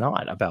it's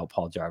not about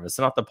Paul Jarvis. It's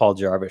not the Paul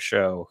Jarvis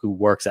show who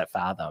works at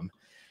Fathom.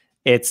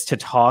 It's to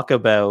talk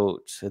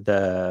about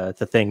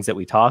the things that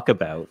we talk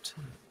about.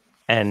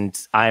 And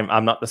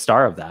I'm not the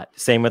star of that.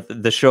 Same with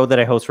the show that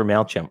I host for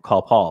MailChimp,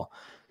 Call Paul.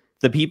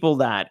 The people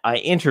that I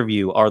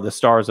interview are the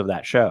stars of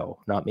that show,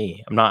 not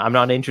me. I'm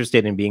not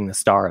interested in being the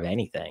star of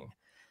anything.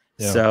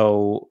 Yeah.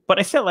 So, but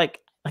I still I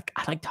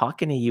like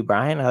talking to you,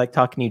 Brian. I like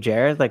talking to you,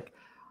 Jared.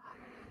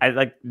 I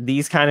like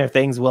these kind of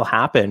things will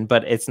happen,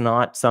 but it's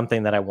not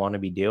something that I want to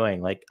be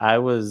doing.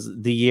 The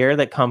year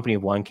that Company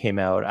of One came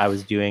out, I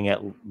was doing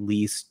at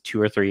least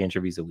 2 or 3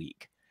 interviews a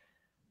week.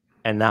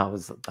 And that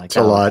was a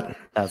lot.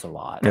 That was a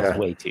lot. That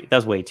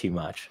was way too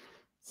much.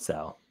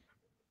 So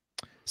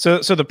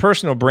the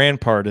personal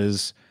brand part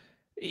is,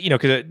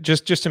 because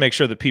just to make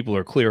sure that people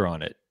are clear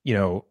on it,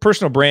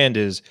 personal brand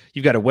is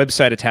you've got a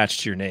website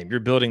attached to your name. You're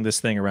building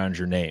this thing around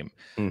your name.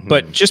 Mm-hmm.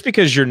 But just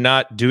because you're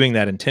not doing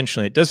that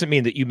intentionally, it doesn't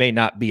mean that you may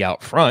not be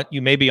out front.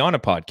 You may be on a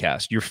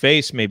podcast. Your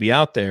face may be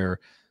out there,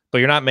 but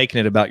you're not making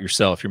it about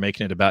yourself. You're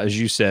making it about, as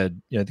you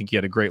said, I think you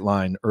had a great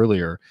line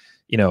earlier,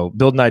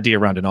 build an idea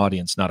around an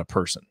audience, not a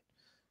person.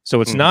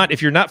 So it's not,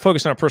 if you're not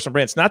focused on a personal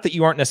brand, it's not that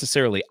you aren't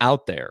necessarily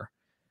out there,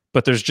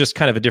 but there's just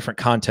kind of a different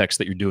context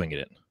that you're doing it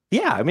in.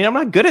 Yeah, I mean, I'm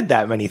not good at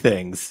that many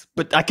things,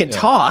 but I can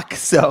talk.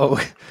 So,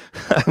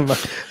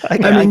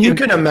 you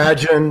can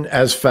imagine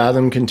as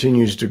Fathom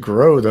continues to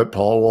grow that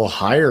Paul will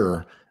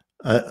hire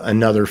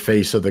another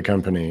face of the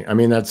company. I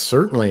mean, that's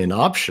certainly an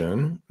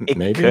option. It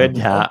maybe could.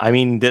 I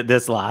mean,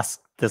 this last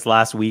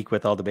week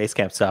with all the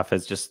Basecamp stuff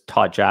has just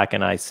taught Jack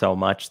and I so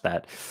much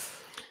that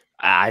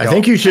I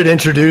think you should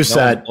introduce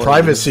that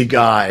privacy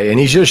guy, and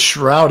he's just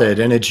shrouded,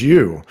 and it's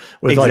you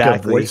with like a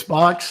voice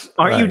box.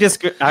 Aren't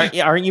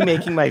you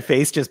making my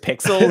face just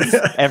pixels?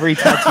 Every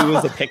tattoo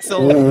is a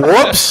pixel.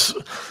 Whoops!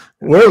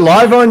 We're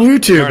live on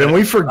YouTube, and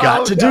we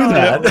forgot to do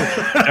that.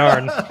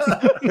 Darn!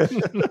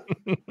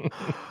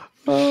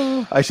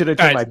 I should have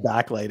turned my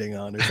backlighting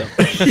on or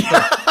something.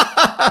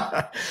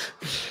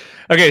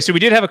 Okay, so we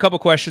did have a couple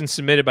questions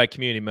submitted by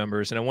community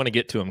members, and I want to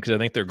get to them because I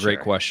think they're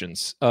great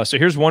questions. So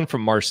here's one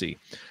from Marcy.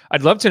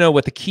 I'd love to know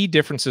what the key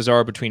differences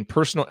are between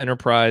personal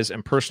enterprise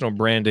and personal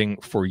branding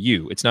for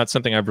you. It's not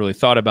something I've really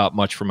thought about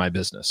much for my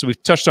business. So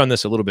we've touched on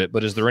this a little bit,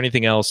 but is there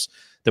anything else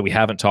that we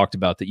haven't talked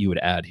about that you would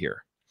add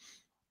here?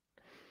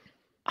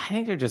 I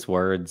think they're just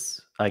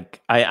words. Like,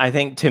 I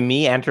think to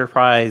me,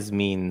 enterprise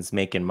means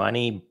making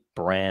money.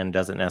 Brand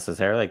doesn't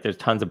necessarily. Like, there's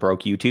tons of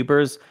broke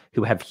YouTubers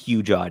who have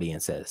huge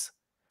audiences.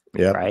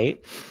 Yeah.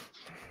 Right.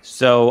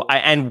 So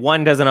and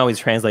one doesn't always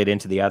translate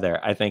into the other.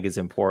 I think it's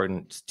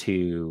important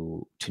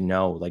to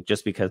know, like,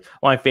 just because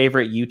one of my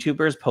favorite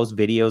YouTubers post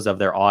videos of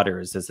their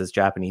otters. There's this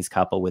Japanese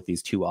couple with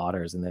these 2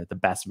 otters, and they're the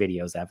best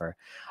videos ever.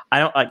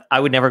 I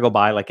would never go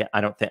buy, like,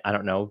 I don't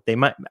know.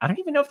 I don't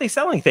even know if they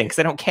sell anything because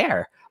I don't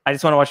care. I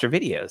just want to watch their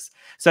videos.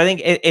 So I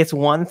think it's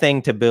one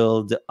thing to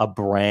build a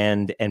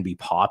brand and be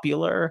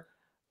popular,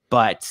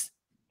 but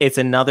it's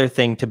another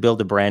thing to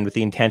build a brand with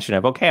the intention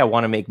of, okay, I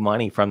want to make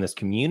money from this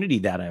community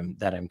that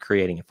I'm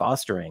creating and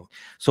fostering.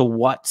 So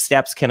what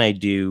steps can I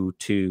do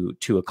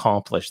to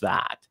accomplish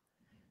that?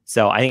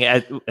 So I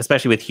think,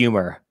 especially with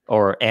humor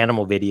or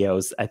animal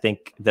videos, I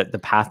think that the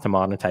path to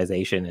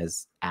monetization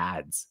is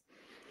ads.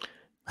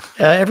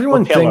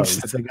 Everyone thinks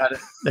that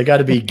they got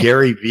to be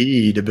Gary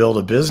Vee to build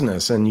a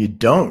business, and you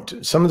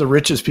don't. Some of the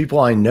richest people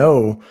I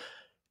know,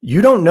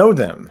 you don't know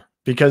them,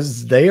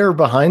 because they are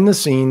behind the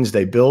scenes.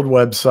 They build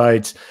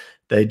websites.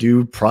 They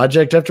do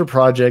project after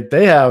project.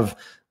 They have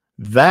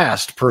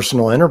vast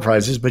personal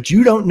enterprises, but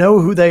you don't know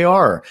who they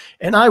are.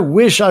 And I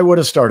wish I would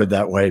have started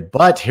that way,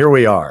 but here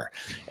we are.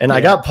 And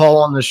I got Paul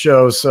on the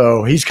show,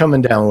 so he's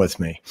coming down with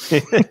me.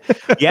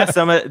 Yeah,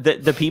 some of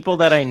the people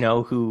that I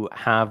know who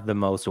have the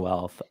most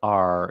wealth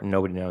are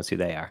nobody knows who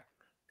they are.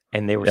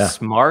 And they were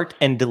smart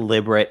and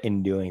deliberate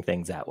in doing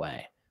things that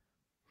way.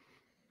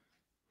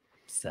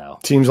 So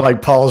seems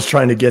like Paul's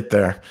trying to get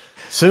there.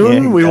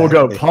 Soon we will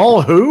go,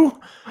 Paul, who?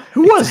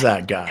 Who was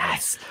that guy?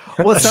 Yes.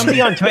 Well,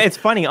 somebody on Twitter, it's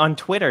funny, on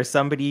Twitter,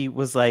 somebody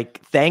was like,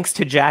 thanks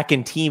to Jack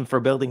and team for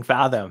building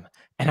Fathom.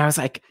 And I was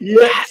like,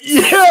 yes!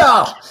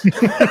 Yeah.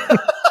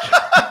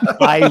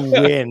 I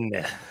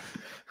win.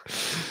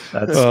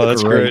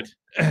 That's great.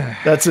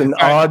 That's an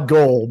odd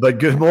goal, but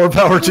good, more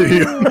power to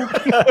you.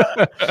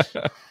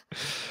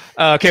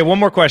 Okay, one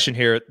more question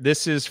here.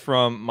 This is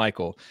from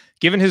Michael.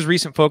 Given his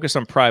recent focus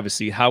on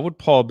privacy, how would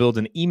Paul build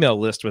an email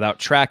list without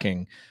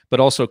tracking, but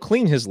also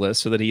clean his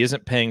list so that he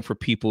isn't paying for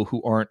people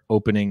who aren't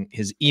opening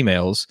his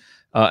emails?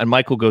 And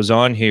Michael goes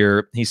on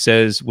here. He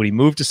says, would he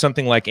move to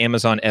something like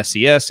Amazon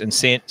SES and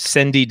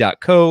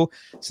Sendy.co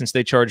since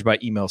they charge by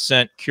email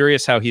sent?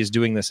 Curious how he is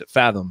doing this at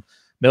Fathom.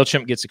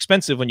 MailChimp gets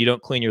expensive when you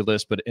don't clean your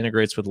list, but it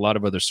integrates with a lot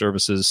of other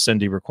services.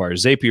 Sendy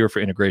requires Zapier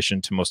for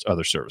integration to most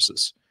other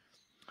services.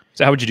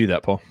 So how would you do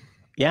that, Paul?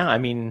 Yeah, I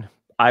mean,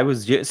 there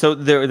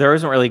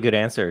isn't really a good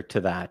answer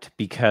to that,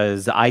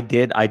 because I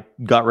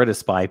got rid of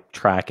spy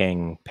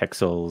tracking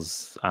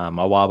pixels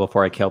a while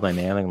before I killed my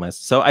mailing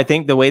list. So I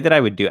think the way that I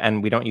would do,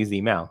 and we don't use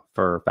email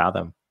for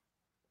Fathom,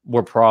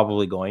 we're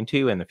probably going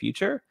to in the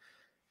future,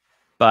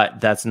 but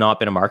that's not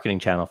been a marketing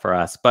channel for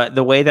us. But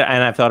the way that,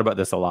 and I've thought about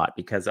this a lot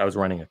because I was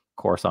running a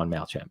course on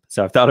MailChimp.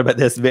 So I've thought about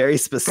this very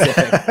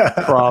specific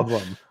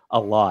problem a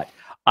lot.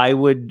 I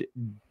would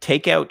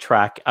take out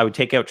tracking. I would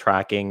take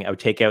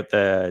out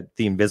the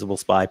invisible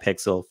spy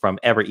pixel from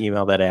every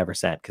email that I ever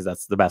sent, because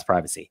that's the best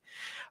privacy.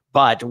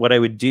 But what I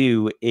would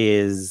do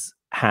is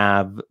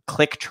have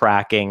click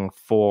tracking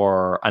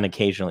for an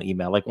occasional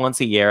email. Like once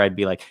a year, I'd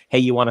be like, hey,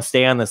 you want to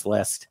stay on this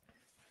list?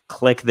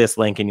 Click this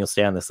link and you'll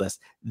stay on this list.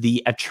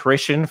 The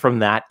attrition from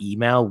that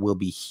email will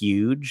be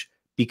huge,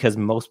 because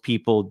most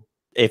people,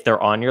 if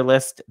they're on your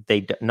list,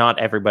 not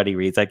everybody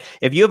reads. Like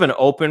if you have an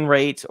open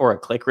rate or a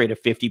click rate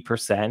of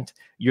 50%,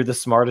 you're the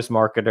smartest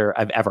marketer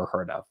I've ever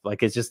heard of. Like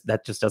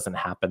that just doesn't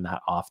happen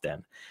that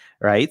often,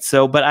 right?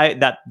 So, but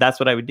that's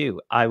what I would do.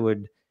 I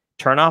would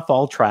turn off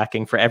all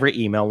tracking for every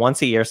email.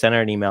 Once a year, send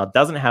out an email. It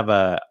doesn't have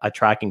a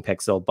tracking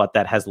pixel, but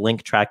that has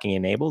link tracking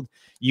enabled.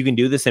 You can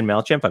do this in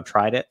MailChimp. I've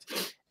tried it.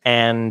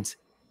 And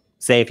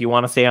say, if you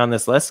want to stay on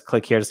this list,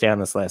 click here to stay on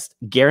this list.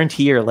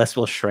 Guarantee your list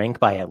will shrink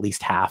by at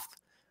least half.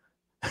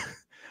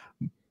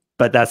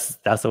 But that's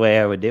the way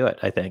I would do it,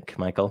 I think,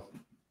 Michael.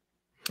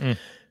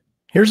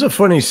 Here's a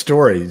funny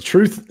story,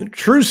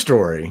 true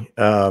story.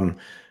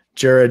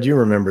 Jared, you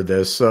remember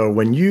this. So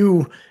when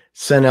you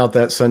sent out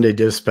that Sunday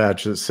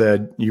dispatch that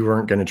said you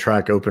weren't going to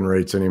track open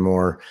rates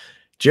anymore,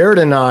 Jared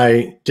and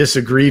I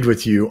disagreed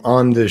with you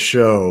on this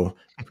show,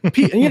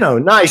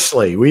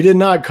 nicely. We did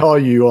not call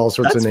you all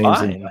sorts of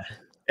names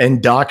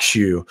and dox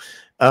you.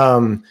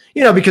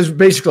 Because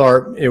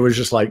basically it was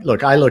just like,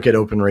 look, I look at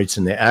open rates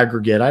in the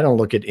aggregate. I don't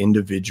look at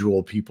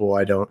individual people.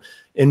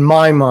 In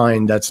my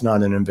mind, that's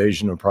not an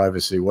invasion of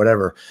privacy,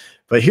 whatever.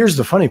 But here's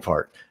the funny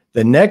part.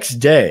 The next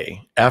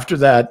day after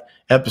that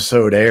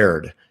episode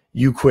aired,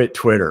 you quit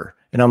Twitter.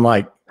 And I'm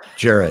like,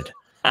 Jared,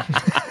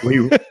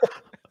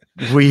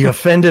 we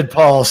offended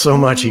Paul so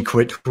much he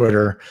quit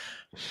Twitter.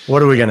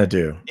 What are we going to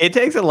do? It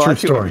takes a lot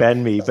to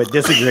offend me, but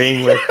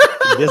disagreeing with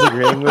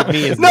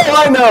me is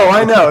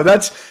I know.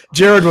 That's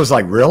Jared was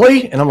like,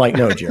 really? And I'm like,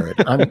 no, Jared.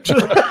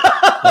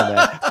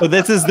 So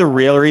this is the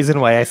real reason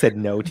why I said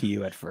no to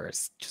you at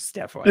first. Just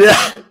FYI.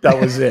 Yeah, that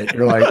was it.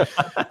 You're like,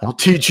 I'll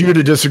teach you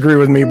to disagree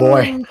with me,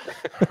 boy.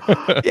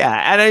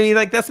 Yeah, and I mean,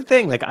 like, that's the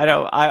thing. Like,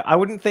 I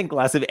wouldn't think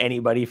less of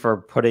anybody for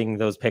putting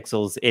those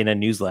pixels in a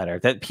newsletter.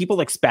 That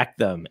people expect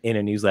them in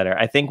a newsletter.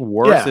 I think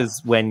worse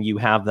is when you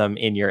have them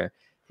in your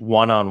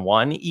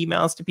one-on-one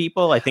emails to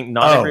people. I think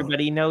not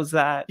everybody knows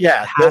that.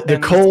 Yeah, the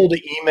cold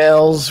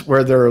emails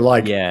where they're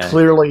like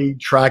clearly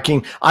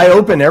tracking. I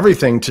open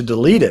everything to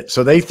delete it,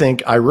 so they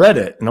think I read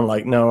it, and I'm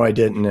like, no, I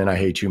didn't, and I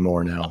hate you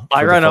more now.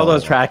 I run all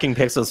those tracking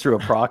pixels through a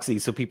proxy,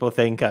 so people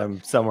think I'm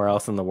somewhere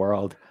else in the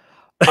world.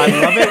 I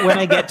love it when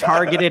I get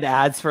targeted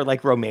ads for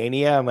like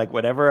Romania. I'm like,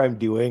 whatever I'm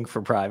doing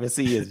for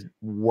privacy is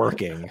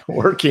working.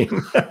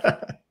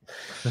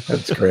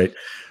 That's great.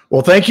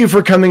 Well, thank you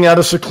for coming out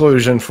of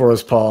seclusion for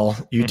us, Paul.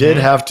 You did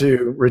have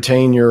to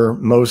retain your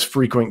most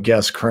frequent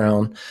guest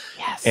crown.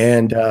 Yes.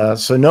 And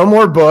so no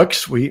more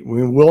books. We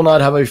will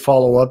not have a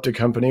follow-up to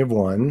Company of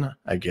One,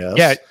 I guess.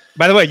 Yeah.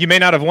 By the way, you may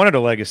not have wanted a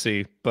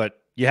legacy, but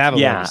you have a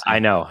legacy. Yeah, I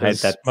know.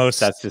 That's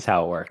just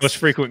how it works. Most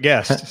frequent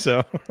guest.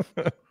 So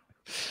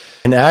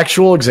an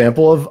actual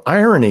example of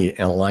irony,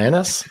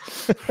 Alanis.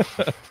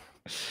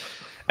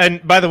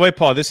 And by the way,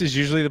 Paul, this is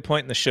usually the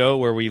point in the show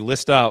where we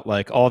list out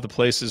like all the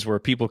places where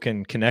people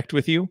can connect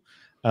with you.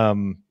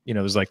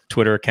 There's like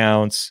Twitter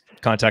accounts,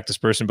 contact this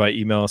person by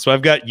email. So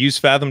I've got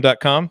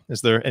usefathom.com.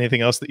 Is there anything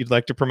else that you'd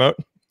like to promote?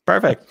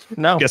 Perfect.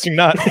 No. Guessing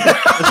not.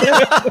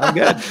 I'm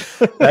good.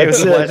 It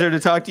was a pleasure to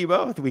talk to you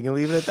both. We can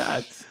leave it at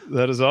that.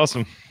 That is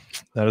awesome.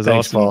 Thanks,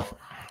 awesome. Paul.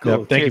 Cool.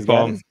 Yep. Thank you,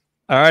 Paul.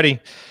 All righty.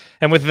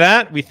 And with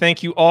that, we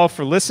thank you all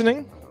for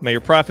listening. May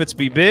your profits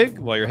be big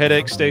while your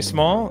headaches stay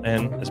small.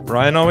 And as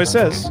Brian always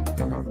says,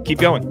 keep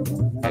going.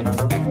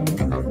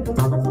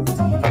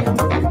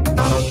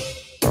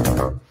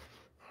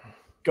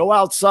 Go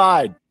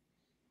outside.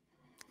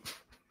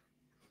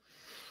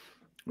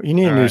 You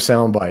need a new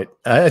soundbite.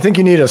 I think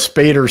you need a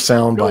Spader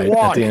soundbite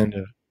at the end.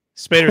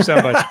 Spader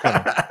soundbites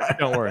are coming.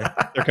 Don't worry.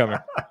 They're coming.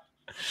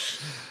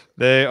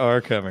 They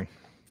are coming.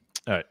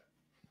 All right.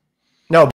 No.